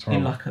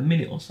in like a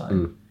minute or so.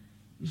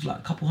 It was like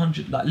a couple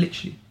hundred, like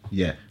literally.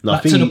 Yeah. No,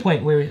 Like to the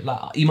point where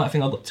like you might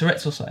think I've got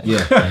Tourette's or something.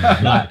 Yeah.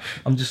 Like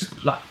I'm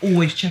just like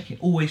always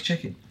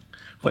checking.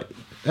 But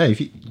hey,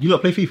 if you lot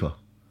play FIFA,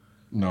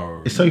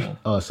 No. it's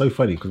so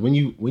funny because when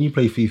you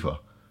play FIFA,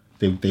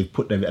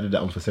 they've added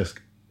that on for Cesc.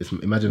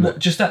 Imagine What, that.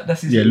 just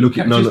that's his Yeah, look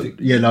at characteristic.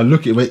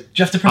 look at. Wait,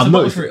 Do you have to press I've a button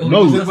noticed- for it? Or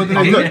No, does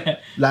it- Yeah.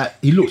 like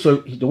he looks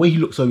the way he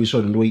looks over his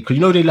shoulder, and the way because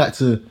you know they like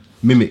to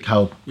mimic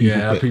how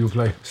people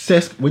play.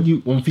 Cesc when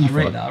you on FIFA,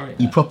 I rate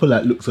he that. proper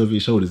like looks over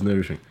his shoulders and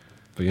everything.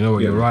 But you know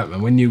what? You're right,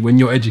 man. When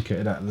you're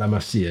educated at La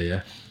Masia,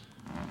 yeah,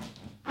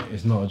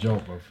 it's not a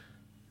joke, bro.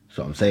 That's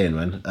what I'm saying,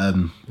 man.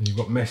 And you've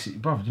got Messi,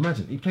 bro.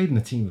 Imagine he played in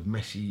a team with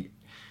Messi,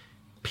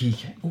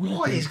 PK.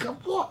 What is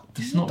what?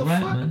 It's What not the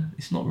right, fuck? man.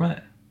 It's not right.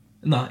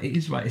 No, it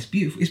is right. It's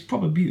beautiful. It's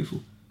proper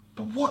beautiful.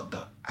 But what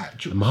the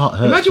actual? My heart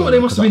hurts. Imagine what man,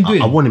 they must have because been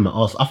doing. I want him at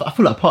Arsenal. I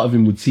feel like part of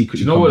him would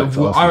secretly You know come what? back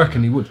to I Arsenal.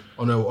 reckon he would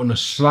on a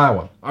sly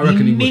one. I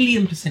reckon he would.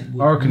 $1,000,000%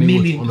 would. I reckon he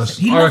would.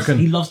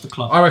 He loves the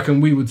club. I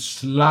reckon we would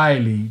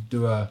slyly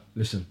do a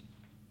listen.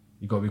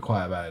 You got to be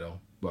quiet about it though.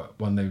 But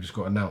one day we just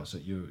got to announce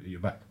that you're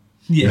back.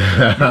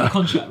 Yeah, the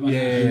contract. Right?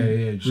 Yeah.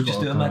 We'll just gotta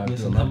do a kinda madness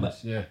do a and come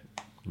madness, Yeah.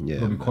 Yeah,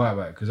 Got to be man. quiet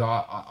about it because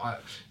I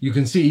you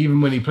can see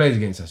even when he plays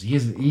against us, he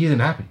isn't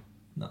happy.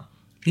 No,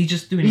 he's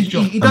just doing his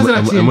job. He doesn't And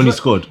actually. when he enjoy-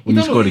 scored against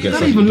he us,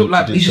 doesn't even look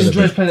like he just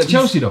celebrate. enjoys playing at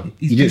Chelsea though.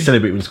 He didn't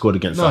celebrate when he scored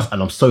against No. us,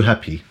 and I'm so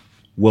happy.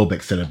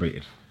 Welbeck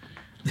celebrated.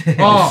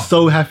 Oh,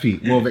 So happy.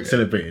 Welbeck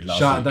celebrated. Last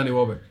shout out week. Danny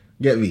Welbeck.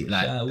 Get me?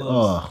 Like, Shout out Wells.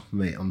 oh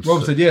mate, I'm. Rob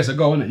so, said yes, a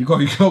goal, innit? You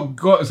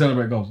got to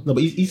celebrate goals. no,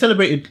 but he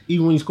celebrated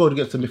even when he scored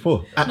against them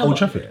before at No, Old but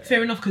Trafford.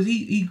 Fair enough, because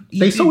he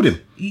They sold him.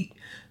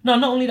 No,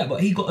 not only that,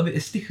 but he got a bit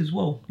of stick as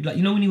well. Like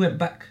when he went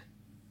back.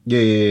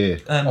 Yeah.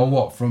 Or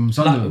what from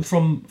Sunderland? Like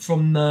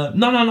from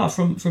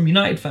the from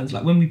United fans,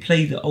 like when we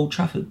played at Old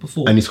Trafford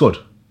before. And he scored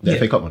the Yeah.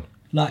 FA Cup one.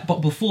 Like,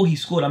 but before he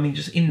scored, I mean,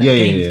 just in that Yeah,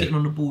 game, yeah, he's yeah. getting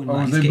on the ball and Oh,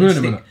 like, they he's booed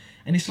getting him in stick.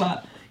 And it's like,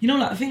 you know,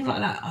 like things like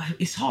that,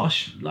 it's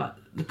harsh. Like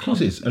the club. Of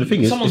course it is. And the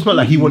thing is, someone's it's not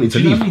like he booing wanted you, to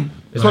do you know leave. what I mean?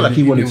 It's No, not like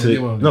he he wanted didn't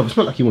to. want to No, leave. it's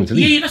not like he wanted to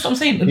Yeah, leave. that's what I'm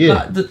saying. Yeah.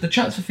 Like the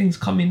transfer things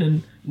come in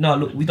and no,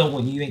 look, we don't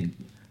want you.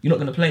 You're not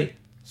gonna play.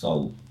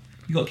 So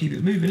you got to keep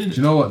it moving, innit? Do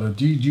you know what though?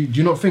 Do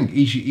you not think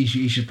he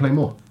should play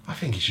more? I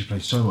think he should play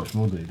so much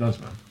more than he does,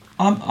 man.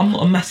 I'm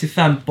not a massive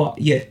fan, but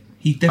yeah,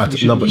 he definitely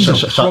should. no, but be.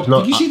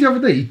 Did you see the other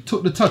day? He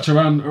took the touch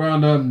around.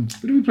 Who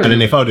did we play? And then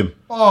they fouled him.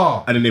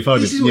 Oh, And then they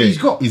fouled this him. is what Yeah, he's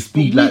got. his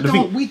speed, But like, the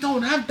thing- we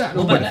don't have that.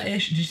 What no, about but- that air?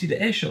 Did you see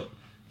the air shot?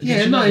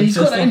 Yeah, no, he's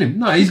got that in him.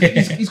 No, he's got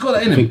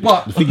that in him.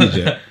 But The thing is,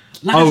 yeah.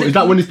 Like I Oh, said, is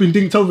that when it's been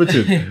dinked over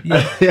to him?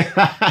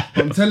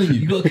 I'm telling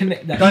you, You got to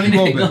connect that. Danny It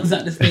Welbeck. goes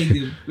at the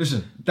stadium.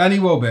 Listen, Danny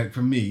Welbeck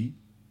for me,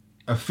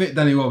 a fit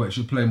Danny Welbeck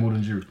should play more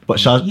than Giroud. But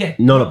shall Yeah,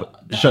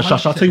 but shall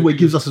I tell you what he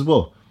gives us as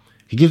well?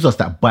 He gives us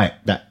that bite,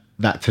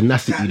 that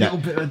tenacity, That little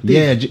bit of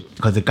dig. yeah,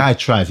 because the guy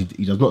tries.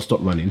 He does not stop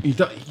running. He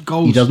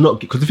goes. He does not,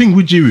 because the thing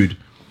with Giroud,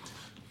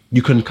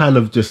 you can kind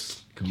of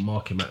just Can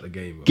mark him at the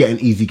game. Bro. get an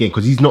easy game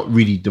because he's not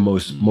really the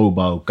most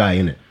mobile guy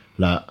in it.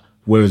 Like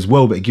whereas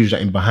Welbeck gives you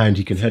that in behind,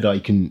 he can head out,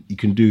 he can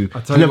do. I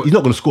tell you what- He's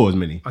not going to score as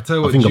many. I tell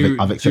you what, think Giroud,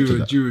 I've accepted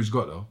that. Giroud's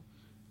got though.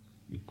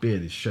 His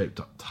beard is shaped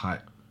up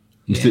tight.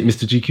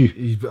 Mr.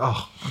 GQ.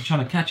 I'm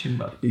trying to catch him,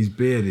 but His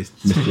beard is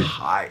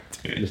tight.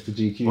 Mr.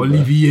 GQ.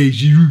 Olivier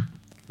Giroud.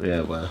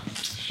 Yeah, well.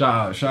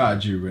 Shout out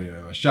Giroud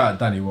anyway, man. Shout out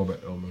Danny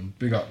Robert, man.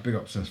 Big up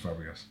Cesc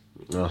Fabregas.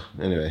 Oh,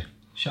 anyway.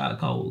 shout out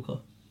Kyle Walker.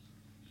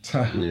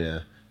 Yeah.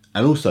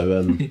 And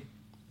also,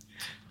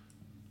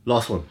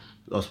 last one.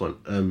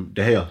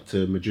 De Gea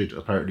to Madrid,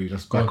 apparently.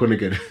 That's back on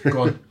again.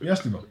 Go on. He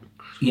has to go.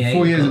 Yeah,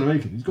 4 years in the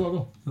making. He's got to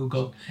go. He'll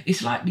go.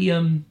 It's like the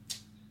I'm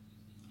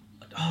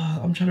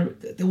trying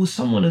to. There was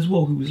someone as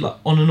well who was like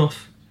on and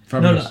off.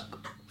 Fabregas. No, like,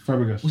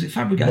 Fabregas. was it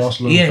Fabregas?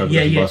 Barcelona. Yeah, Fabregas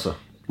yeah, and yeah. Barca.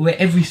 Where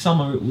every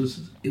summer it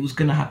was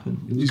gonna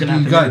happen. It was He's gonna a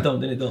happen. guy. Then it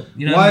don't. Then it don't.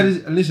 You know. Why what I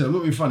mean? does? Listen, I'm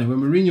not being funny. When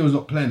Mourinho's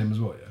not playing him as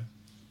well,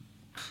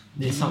 yeah.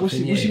 There's something. What's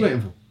he yeah.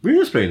 waiting for?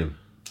 Mourinho's playing him.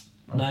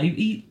 No,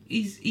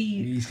 he's.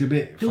 He's a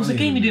bit. There was a funny,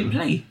 game he man. didn't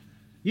play.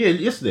 Yeah,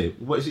 yesterday.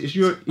 What is it?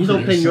 He's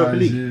not playing Europa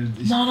League.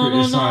 No.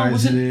 Criticising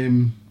Wasn't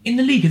him. in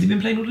the league. Has he been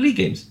playing all the league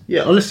games?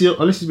 Yeah, unless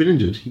he's been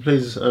injured. He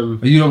plays. Are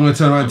you not going to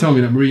turn around and tell me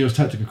that Mourinho's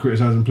tactic of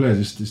criticising players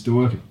is still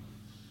working?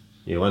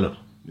 Yeah, why not?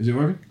 Is it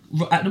working?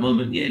 At the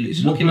moment, yeah.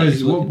 It's What looking like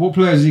players? it's working. What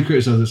players is he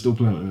criticising that still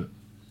playing like that?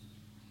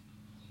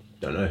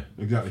 Don't know.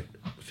 Exactly.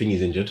 I think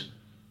he's injured.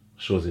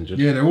 Shaw's injured.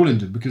 Yeah, they're all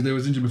injured because they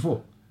was injured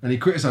before, and he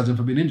criticised them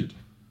for being injured.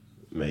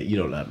 Mate, you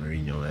don't like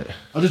Mourinho, mate.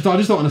 I just don't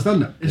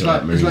understand that. It's Yeah,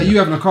 like like it's like Mourinho. you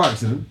having a car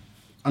accident,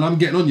 and I'm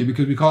getting on you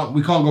because we can't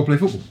go play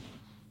football.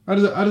 How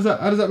does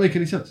that make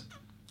any sense?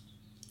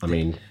 I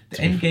mean,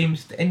 The end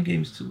game's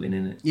to win,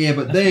 innit? Yeah,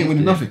 but they ain't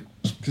winning nothing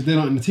because they're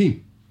not in the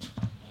team.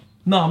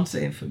 No, I'm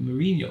saying for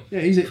Mourinho.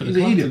 Yeah, he's for an the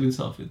club idiot. to win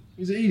something.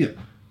 He's an idiot.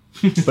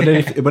 but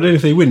then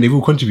if they win, they've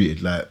all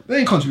contributed. Like, They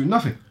ain't contributing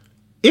nothing.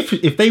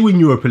 if they win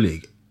Europa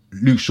League,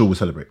 Luke Shaw will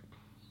celebrate.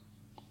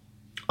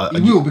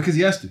 He will because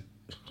he has to.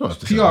 No, it's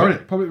PR, celebrate.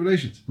 innit? Public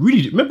relations.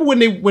 Really? Remember when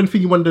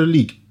Thingy won the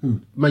league?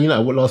 Man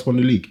United last won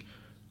the league,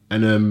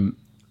 and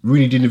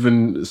Rooney didn't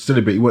even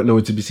celebrate. He weren't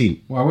nowhere to be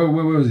seen. Why? Where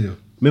was he?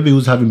 Maybe he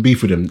was having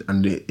beef with him,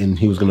 and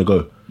he was gonna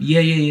go.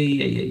 Yeah.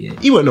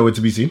 He weren't nowhere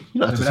to be seen.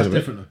 You don't have Yeah, to but that's celebrate.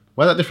 different though.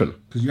 Why is that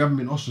different? Because you haven't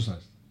been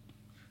ostracised,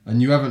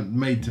 and you haven't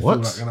made to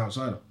What? feel like an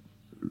outsider.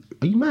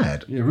 Are you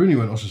mad? Yeah, Rooney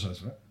went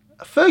ostracised, right?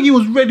 Fergie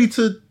was ready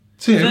to.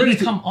 He's ready only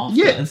to- come after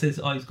yeah. and says,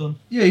 "Oh, he's gone."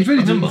 Yeah, he's ready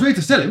Remember.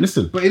 to sell him.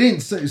 Listen. but he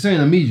didn't say in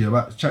the media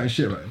about chatting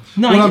shit about him.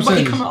 No, All I'm but he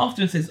saying come is- out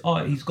after and says,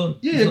 "Oh, he's gone.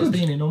 Yeah, he's not good.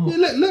 staying here no more."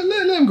 Yeah,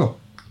 let him go.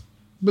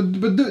 But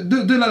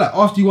do like that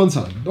after you won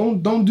something.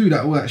 Don't do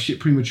that all that shit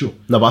premature.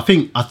 No, but I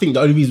think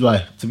the only reason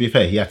why, to be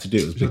fair, he had to do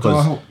it was Because I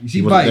because hope you see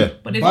he wasn't Bailly. there.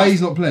 But they've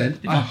Bailly's lost- not playing.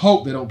 I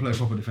hope they don't play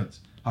proper defense.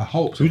 I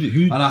hope. So. Who-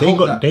 who- and I they ain't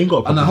hope got- they ain't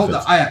got a And I proper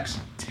hope defense. that Ajax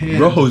tear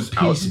Rojo's them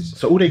to out, pieces.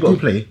 so all they got to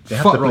play, they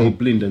have to Fuck play Rojo.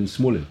 Blind and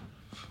Smalling.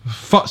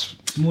 Fucks.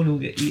 Smalling will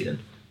get eaten.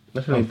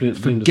 That's why Blind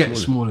Forget and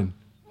Smalling.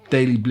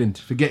 Daily Blind.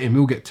 Forget him.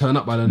 He'll get turned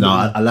up by the. No,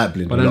 I like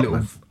Blind By a the lot, little.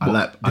 man. I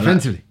like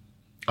defensively.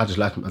 I just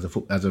like him as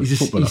a He's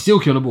footballer.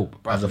 silky on the ball.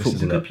 As a He's a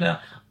footballer, good player.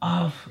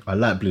 I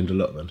like Blind a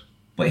lot, man.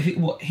 But if it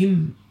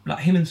him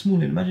and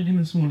Smalling, imagine him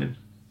and Smalling.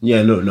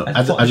 Yeah, no. As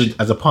As a partnership.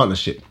 a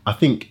partnership, I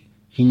think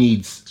he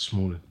needs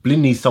Smalling.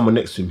 Blind needs someone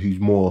next to him who's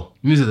more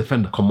He needs a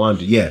defender.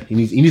 commanded. Yeah, he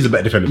needs a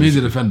better defender. He needs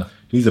a defender.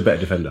 He needs a better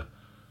defender.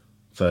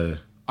 So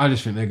I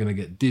just think they're gonna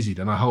get dizzied,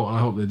 and I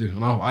hope they do.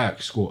 And I hope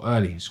Ajax score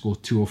early, score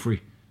 2 or 3.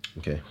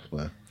 okay,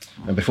 well,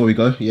 and before we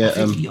go, yeah,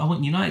 I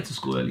want United to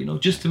score early,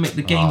 just to make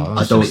the game. I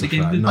just to make the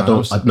game good. No, I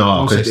don't. don't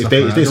No, say because stuff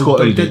if like they that.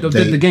 score early, They'll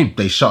dead the game.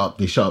 They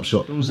shut up shop.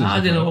 I don't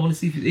know. I want to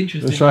see if it's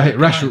interesting. Let's try hit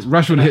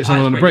Rashford hit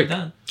someone on the break.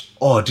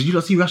 Oh, did you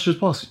not see Rashford's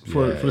pass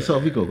for the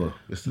Celta Vigo goal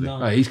yesterday? No.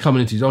 Right, he's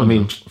coming into his own. I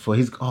mean, for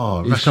his he's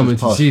Rashford's coming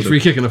to pass see his for free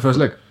the- kick in the first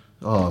leg.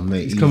 Oh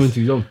mate, He's coming into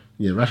his own.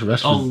 Yeah,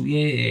 Rashford. Oh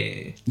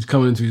yeah, He's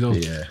coming into his own.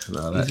 Yeah,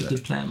 no, I like he's a that.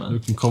 good player, man.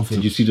 Looking Did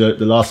confident. you see the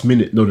last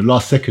minute? No, the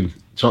last second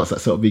chance that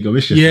Celta Vigo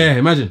missed. Yeah,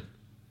 imagine.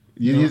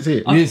 you didn't see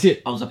it. You didn't see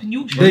it. I was up in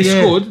Yorkshire. They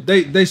Yeah. scored.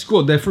 They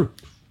scored. They're through.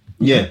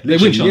 Yeah, They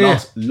win. literally, Yeah,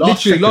 last literally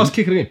second, last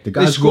kick of the game. The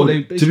They guy scored. scored.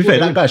 They To be scored, fair, they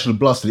that win. guy should have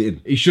blasted it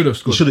in. He should have He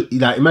scored. should have.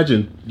 Like,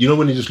 imagine, you know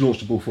when he just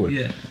launched the ball forward.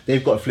 Yeah.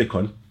 They've got a flick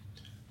on.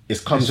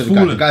 It's come It's to the guy.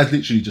 fallen. The guy's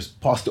literally just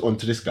passed it on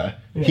to this guy.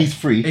 He's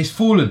free. It's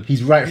fallen.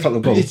 He's right in front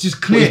of goal. It's just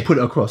But clear. He's put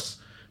it across.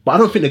 But I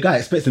don't think the guy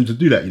expects him to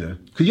do that, you know.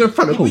 Because you're in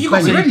front of goal. you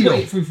bang got it. ready Put though.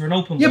 it through for an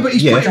open. Yeah, goal. but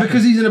he's Yeah. put it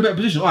because he's in a better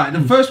position. All right,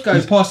 the first guy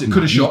who passed it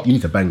could have shot. You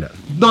need to bang that.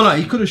 No,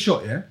 he could have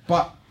shot, yeah.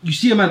 But you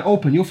see a man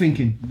open, you're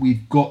thinking,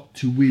 we've got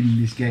to win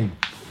this game.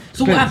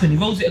 So what happened? He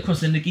rolls it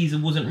across and the geezer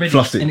wasn't ready,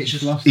 Fluffed it. and it's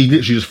just He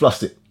literally just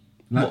fluffed it.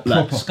 Like,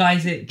 Like, proper.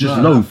 skies it.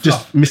 Just Right,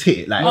 just mishit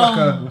it. Like, Like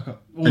a,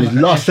 and his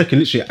last second,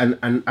 literally,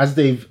 and as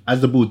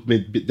the ball's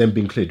then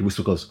been cleared, the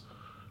whistle goes.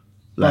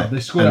 Like,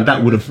 they scored and that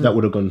that would have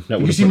through. gone. That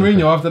You would see have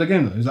Mourinho after the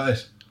game though. He's like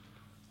this.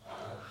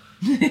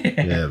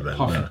 Yeah, man.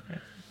 Puffing.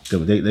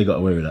 No. They got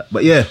away with that.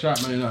 But yeah, Shout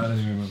out Man United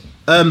anyway,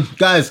 man.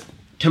 guys,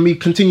 can we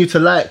continue to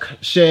like,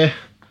 share,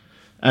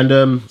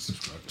 and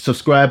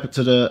subscribe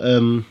to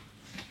the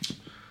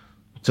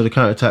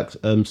Counter Attack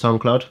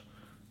SoundCloud?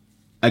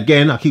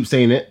 Again, I keep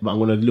saying it, but I'm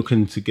gonna look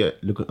into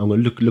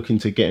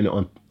getting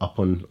it up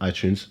on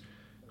iTunes,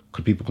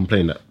 because people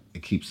complain that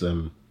it keeps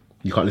you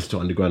can't listen to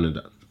it underground and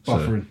that. So,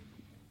 Buffering.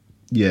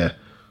 yeah,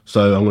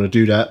 so I'm gonna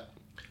do that.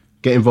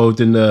 Get involved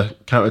in the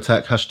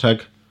counterattack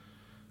hashtag.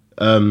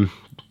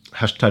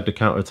 Hashtag the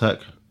counterattack.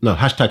 No,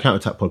 hashtag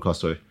counterattack podcast.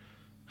 Sorry,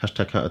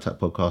 hashtag counterattack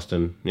podcast.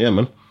 And yeah,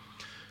 man,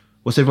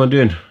 what's everyone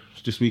doing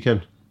this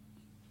weekend?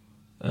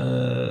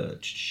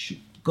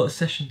 Got a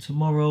session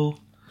tomorrow.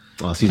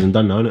 Oh, season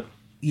done now, isn't it?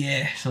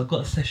 Yeah, so I've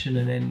got a session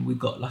and then we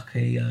got like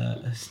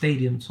a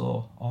stadium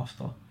tour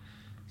after.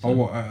 So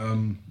what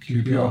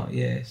QPR?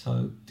 Yeah,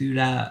 so do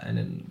that and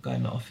then go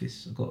in the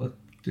office. I've got to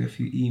do a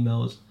few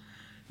emails.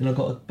 Then I've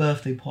got a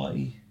birthday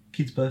party,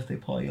 kid's birthday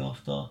party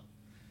after.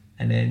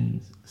 And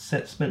then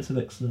Spencer of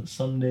Excellence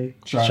Sunday.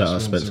 Shout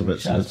out Spencer of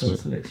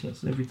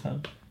Excellence every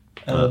time.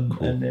 Cool.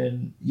 And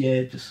then,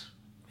 yeah, just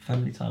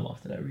family time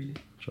after that, really.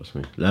 Trust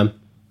me. Lamb?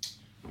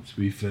 To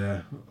be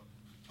fair,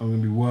 I'm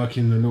going to be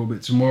working a little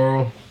bit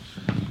tomorrow.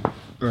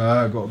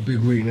 I've got a big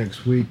week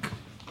next week.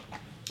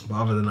 But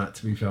other than that,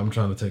 to be fair, I'm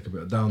trying to take a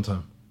bit of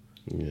downtime.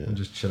 Yeah. And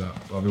just chill out.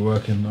 I'll be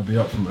working. I'll be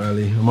up from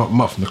early. I'm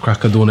up from the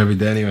crack of dawn every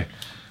day anyway.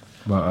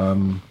 But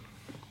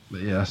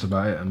yeah, that's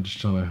about it. I'm just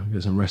trying to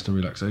get some rest and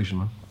relaxation,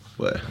 man.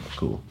 Well,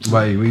 cool. What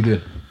about you? What you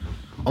doing?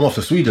 I'm off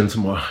to Sweden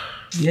tomorrow.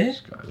 Yeah?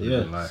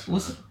 Yeah.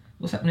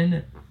 What's happening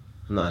there?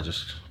 Nah,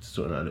 just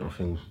sorting out a little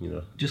thing, you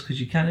know. Just because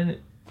you can, innit?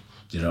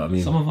 Do you know what I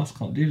mean? Some of us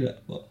can't do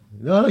that, but...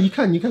 No, you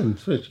can.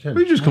 Swear, you can.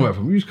 Where you just come back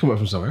from? You just come back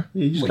from somewhere?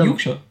 Yeah, you just What,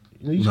 Yorkshire?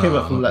 You just came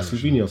back from like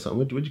Slovenia or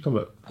something. Where'd you come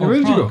back? Where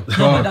did you go?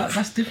 No,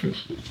 that's different.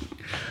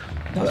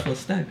 That's for a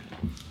stag.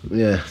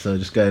 Yeah, so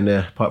just going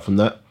there. Apart from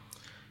that,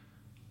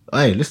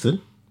 hey,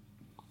 listen,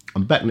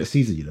 I'm back next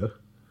season. You know,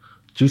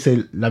 do you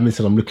say Lamin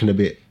said I'm looking a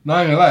bit? No,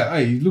 I ain't gonna lie.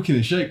 Hey, he's looking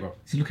in shape, bro.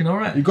 Is he looking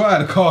alright? You got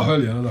out of the car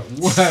earlier, and I was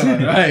like, what?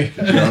 Hey.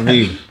 You know what I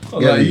mean? I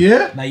was like,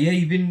 yeah. Now, yeah,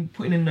 you've been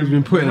putting in the He's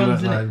been putting in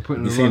runs, that. innit? Like,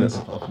 putting You the seen runs.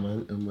 it off my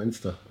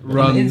Insta?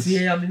 Runs.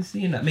 Yeah, I've been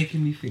seeing that,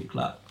 making me think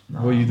like,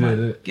 nah, What you I might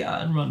doing, innit? get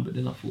out and run, but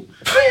then I thought,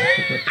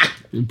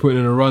 Been putting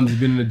in the runs. He's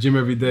been in the gym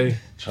every day.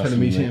 Trust Telling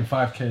me me, he's hitting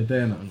 5k a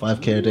day. And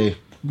 5k a day.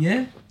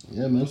 yeah,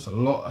 Yeah, man. That's a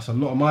lot. That's a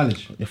lot of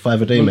mileage. Yeah,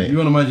 5 a day, mate. You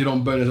want to mind you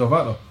don't burn yourself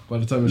out though. By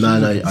the time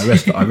No,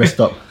 I rest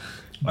up.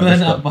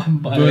 burn out by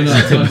Burn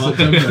out by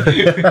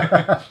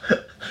September.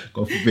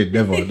 God forbid,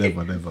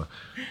 never.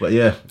 But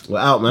yeah, we're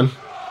out, man.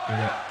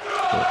 Yeah.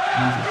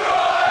 Easy.